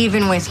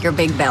 Even with your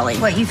big belly.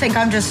 What, you think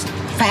I'm just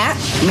fat.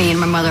 Me and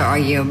my mother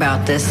argue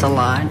about this a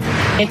lot.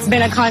 It's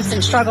been a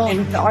constant struggle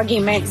and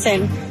arguments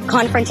and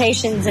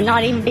confrontations and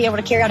not even be able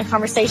to carry out a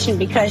conversation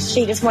because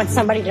she just wants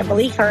somebody to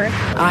believe her.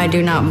 I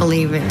do not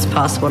believe it's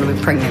possible to be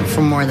pregnant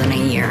for more than a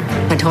year.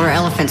 I told her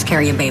elephants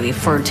carry a baby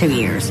for 2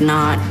 years,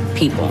 not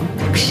people.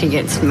 She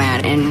gets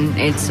mad and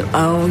it's,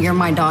 oh, you're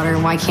my daughter,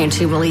 why can't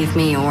you believe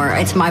me? Or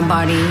it's my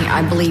body,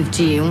 I believed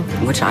you,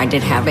 which I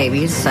did have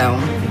babies, so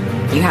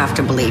you have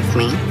to believe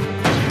me.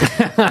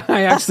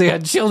 I actually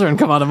had children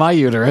come out of my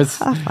uterus.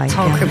 This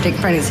whole cryptic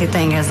pregnancy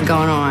thing has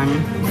gone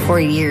on for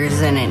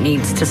years and it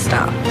needs to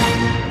stop.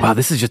 Wow,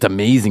 this is just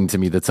amazing to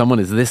me that someone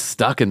is this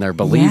stuck in their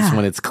beliefs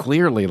when it's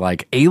clearly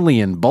like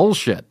alien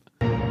bullshit.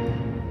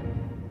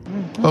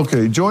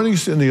 Okay, joining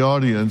us in the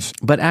audience.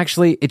 But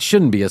actually, it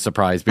shouldn't be a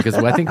surprise because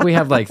I think we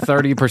have like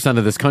 30%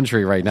 of this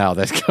country right now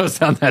that goes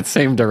down that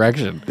same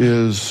direction.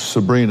 Is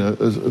Sabrina.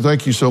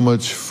 Thank you so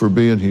much for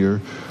being here.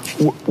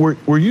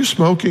 Were you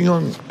smoking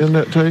in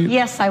that tape?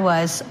 Yes, I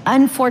was.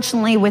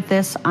 Unfortunately, with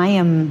this, I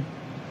am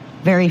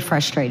very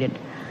frustrated.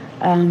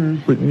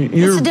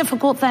 It's a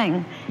difficult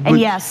thing. And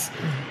yes,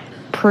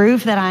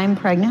 prove that I'm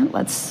pregnant.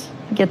 Let's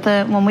get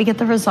when we get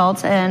the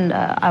results, and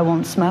I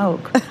won't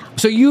smoke.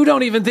 So you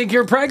don't even think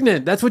you're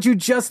pregnant. That's what you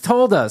just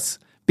told us.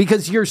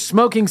 Because you're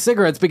smoking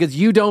cigarettes because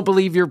you don't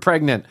believe you're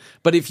pregnant.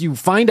 But if you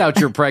find out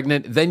you're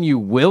pregnant, then you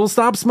will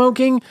stop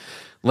smoking?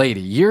 Lady,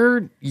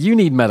 you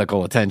need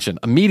medical attention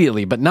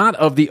immediately, but not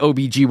of the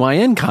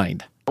OBGYN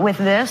kind. With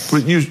this?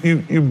 But you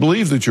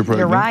believe that you're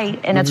pregnant. You're right,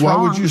 and it's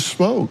wrong. Why would you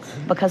smoke?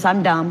 Because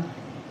I'm dumb.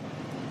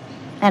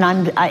 And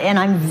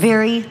I'm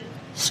very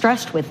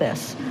stressed with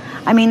this.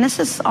 I mean, this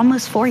is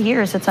almost 4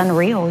 years. It's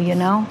unreal, you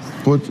know?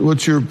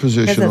 What's your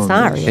position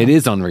on this? It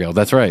is unreal.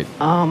 That's right.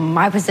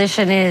 My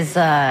position is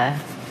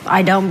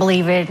I don't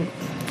believe it.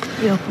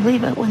 You don't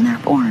believe it when they're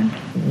born.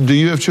 Do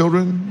you have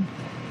children?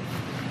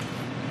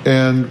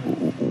 And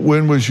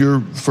when was your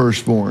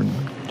first born?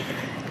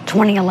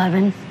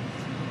 2011.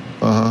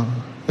 Uh-huh.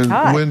 And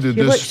when did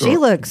this start? She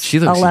looks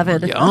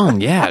 11.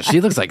 young. Yeah,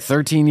 she looks like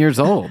 13 years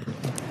old.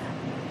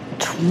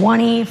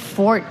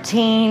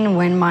 2014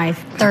 when my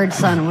third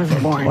son was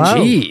born. Whoa.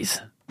 Jeez.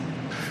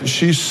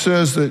 She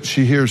says that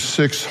she hears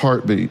 6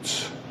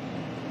 heartbeats.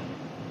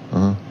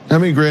 How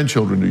many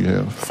grandchildren do you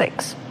have?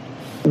 6.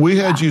 We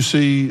had you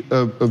see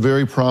a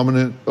very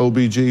prominent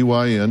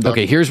OBGYN.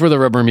 Okay, here's where the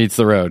rubber meets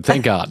the road.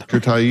 Thank God. Dr.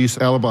 Thais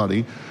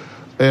Al-Abadi.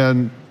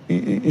 And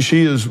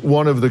she is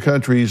one of the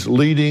country's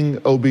leading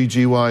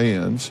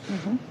OBGYNs.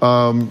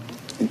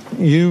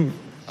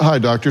 Hi,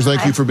 doctors.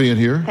 Thank you for being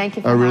here. Thank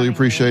you for I really having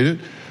appreciate it.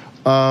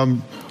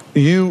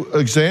 You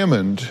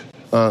examined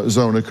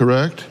Zona,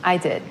 correct? I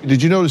did.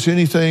 Did you notice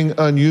anything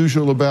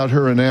unusual about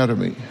her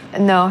anatomy?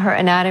 No, her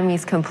anatomy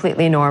is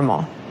completely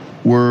normal.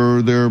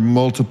 Were there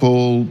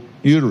multiple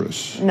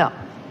uterus? No.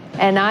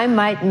 And I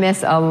might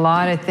miss a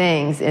lot of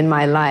things in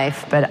my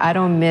life, but I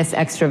don't miss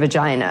extra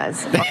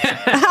vaginas.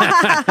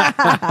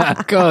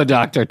 Go,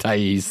 Dr.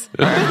 Thais.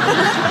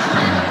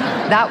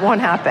 That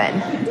won't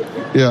happen.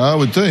 Yeah, I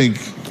would think.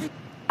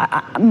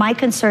 My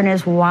concern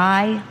is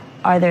why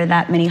are there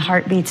that many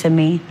heartbeats in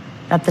me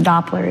that the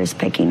Doppler is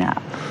picking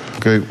up?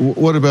 Okay,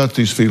 what about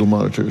these fetal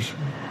monitors?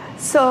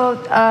 So,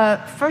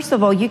 first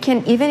of all, you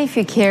can, even if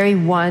you carry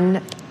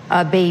one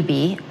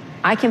baby,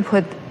 I can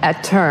put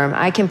that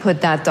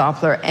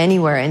Doppler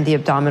anywhere in the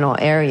abdominal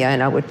area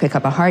and I would pick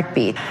up a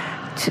heartbeat.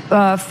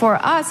 For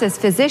us as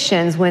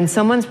physicians, when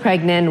someone's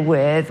pregnant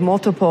with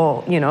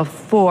multiple,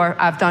 4,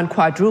 I've done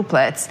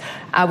quadruplets,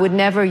 I would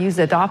never use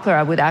a Doppler.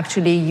 I would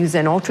actually use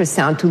an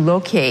ultrasound to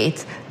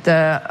locate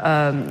the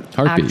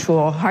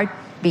actual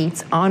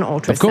heartbeats on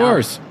ultrasound. Of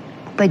course.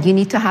 But you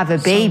need to have a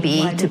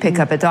baby to pick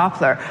up a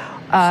Doppler.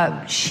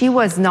 She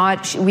was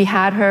not, we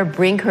had her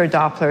bring her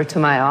Doppler to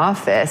my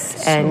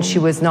office and she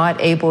was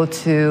not able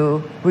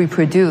to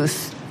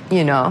reproduce,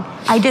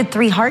 I did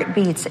 3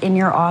 heartbeats in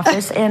your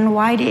office, and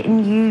why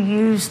didn't you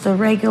use the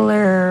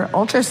regular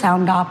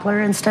ultrasound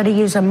Doppler instead of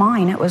using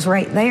mine? It was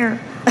right there.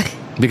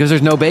 Because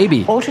there's no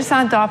baby.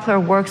 Ultrasound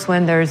Doppler works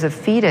when there's a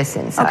fetus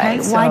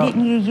inside. Okay, why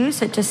didn't you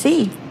use it to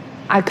see?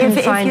 I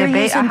couldn't find a baby.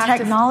 If you're using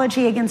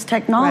technology against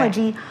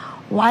technology,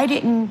 why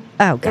didn't...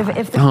 Oh,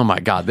 God. Oh, my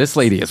God. This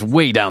lady is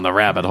way down the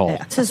rabbit hole.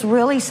 This is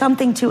really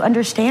something to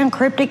understand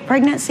cryptic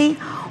pregnancy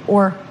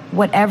or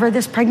whatever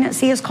this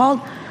pregnancy is called.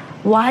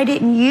 Why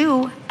didn't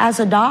you, as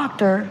a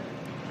doctor,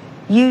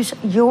 use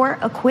your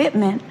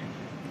equipment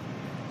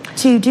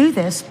to do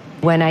this?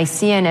 When I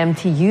see an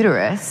empty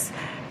uterus,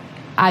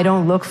 I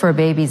don't look for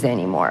babies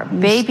anymore.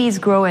 Babies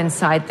grow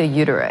inside the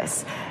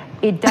uterus.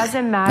 It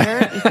doesn't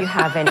matter if you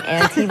have an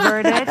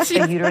anteverted,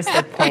 a uterus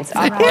that points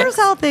upwards, Here's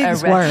how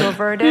things a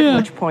retroverted,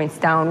 which points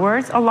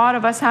downwards. A lot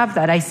of us have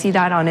that. I see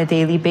that on a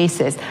daily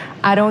basis.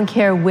 I don't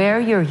care where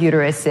your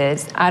uterus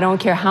is. I don't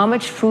care how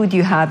much food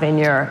you have in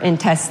your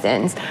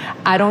intestines.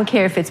 I don't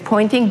care if it's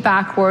pointing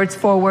backwards,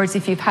 forwards,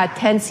 if you've had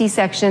 10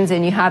 C-sections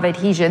and you have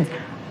adhesions.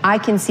 I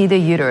can see the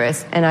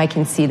uterus and I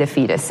can see the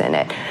fetus in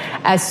it.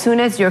 As soon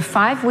as you're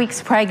 5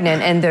 weeks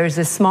pregnant and there's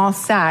a small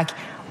sac,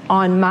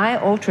 on my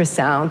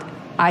ultrasound,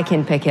 I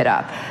can pick it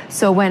up.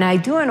 So when I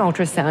do an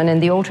ultrasound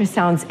and the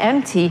ultrasound's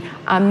empty,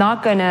 I'm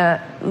not going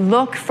to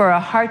look for a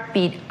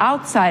heartbeat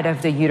outside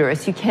of the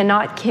uterus. You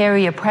cannot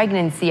carry a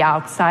pregnancy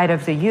outside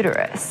of the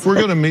uterus. We're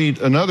going to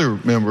meet another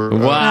member.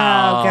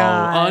 Wow. Oh,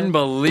 God.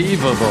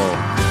 Unbelievable.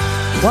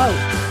 Whoa.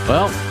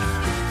 Well,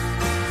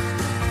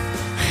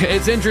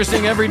 it's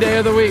interesting every day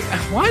of the week.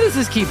 Why does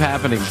this keep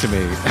happening to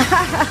me?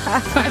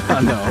 I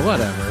don't know.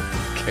 Whatever.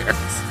 Who cares?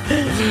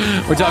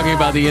 We're talking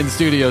about the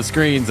in-studio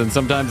screens, and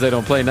sometimes they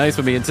don't play nice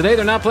with me. And today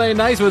they're not playing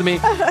nice with me,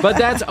 but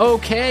that's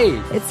okay.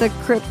 It's a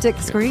cryptic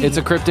screen. It's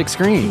a cryptic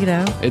screen. You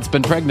know? It's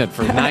been pregnant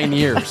for 9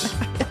 years.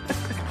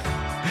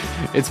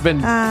 It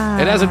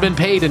hasn't been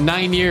paid in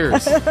 9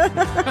 years.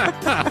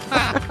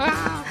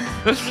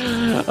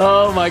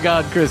 Oh my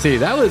God, Chrissy,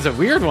 that was a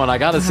weird one, I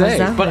gotta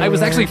say. But I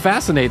was actually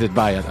fascinated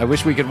by it. I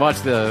wish we could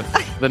watch the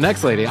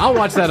next lady. I'll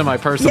watch that in my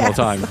personal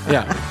time.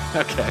 Yeah.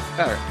 Okay.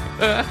 All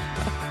right.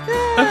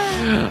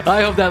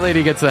 I hope that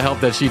lady gets the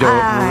help that she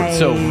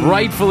so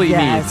rightfully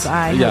needs.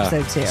 I hope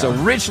so too. So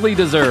richly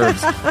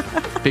deserves,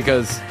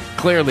 because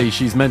clearly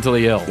she's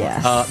mentally ill.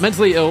 Yes.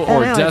 Mentally ill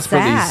or it's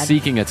desperately sad.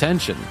 seeking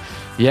attention.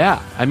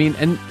 Yeah. I mean,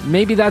 and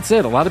maybe that's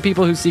it. A lot of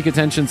people who seek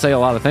attention say a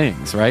lot of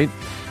things, right?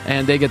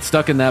 And they get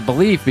stuck in that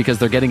belief because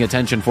they're getting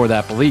attention for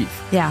that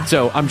belief. Yeah.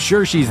 So I'm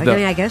sure she's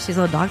I guess she's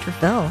a little Dr.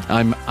 Phil.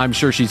 I'm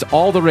sure she's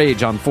all the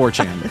rage on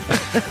 4chan.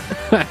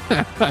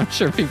 I'm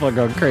sure people are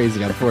going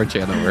crazy on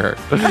 4chan over her.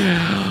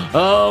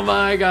 Oh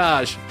my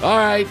gosh. All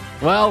right.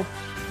 Well,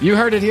 you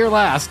heard it here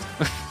last.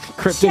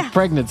 Cryptic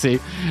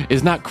pregnancy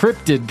is not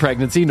cryptid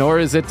pregnancy, nor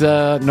is it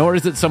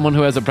someone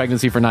who has a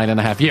pregnancy for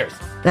 9.5 years.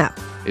 No.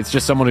 It's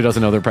just someone who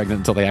doesn't know they're pregnant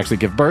until they actually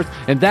give birth.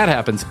 And that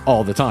happens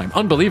all the time.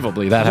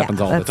 Unbelievably, that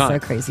happens all the time.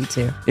 That's so crazy,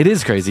 too. It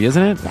is crazy,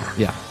 isn't it?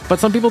 Yeah. But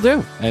some people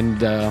do.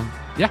 And,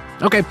 yeah.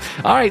 Okay.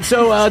 All right.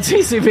 So,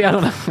 TCB,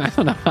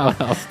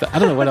 I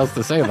don't know what else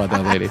to say about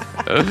that lady.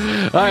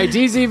 All right.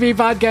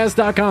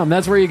 TCBpodcast.com.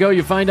 That's where you go.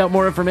 You find out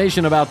more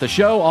information about the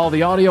show, all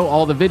the audio,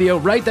 all the video,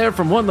 right there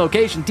from one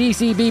location,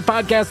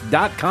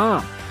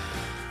 TCBpodcast.com.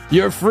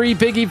 Your free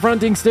piggy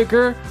fronting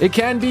sticker, it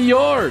can be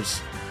yours.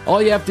 All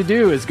you have to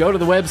do is go to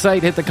the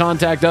website, hit the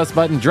Contact Us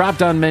button, drop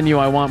down menu,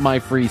 I want my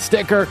free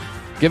sticker.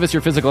 Give us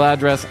your physical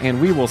address,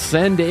 and we will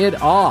send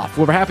it off.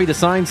 We're happy to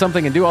sign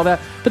something and do all that,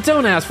 but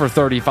don't ask for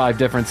 35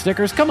 different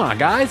stickers. Come on,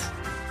 guys.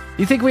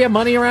 You think we have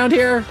money around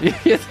here?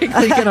 You think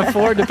we can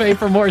afford to pay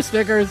for more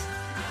stickers?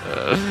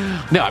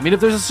 No, I mean,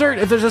 if there's a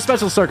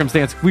special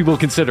circumstance, we will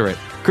consider it.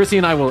 Chrissy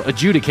and I will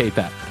adjudicate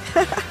that.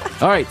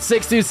 All right,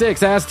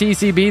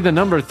 626-ASK-TCB, the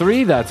number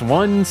 3. That's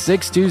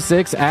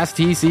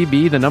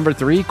 1-626-ASK-TCB, the number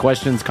 3.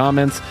 Questions,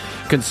 comments,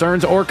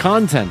 concerns, or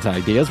content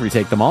ideas. We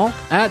take them all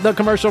at The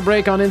Commercial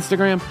Break on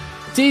Instagram,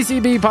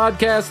 TCB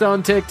Podcast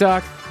on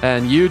TikTok,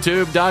 and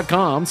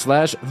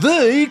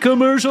YouTube.com/The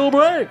Commercial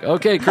Break.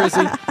 Okay,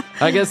 Chrissy,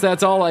 I guess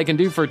that's all I can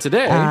do for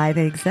today. I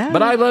think so.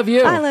 But I love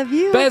you. I love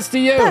you. Best to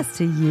you. Best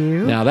to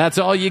you. Now that's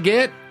all you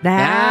get.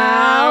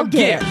 Now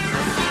get.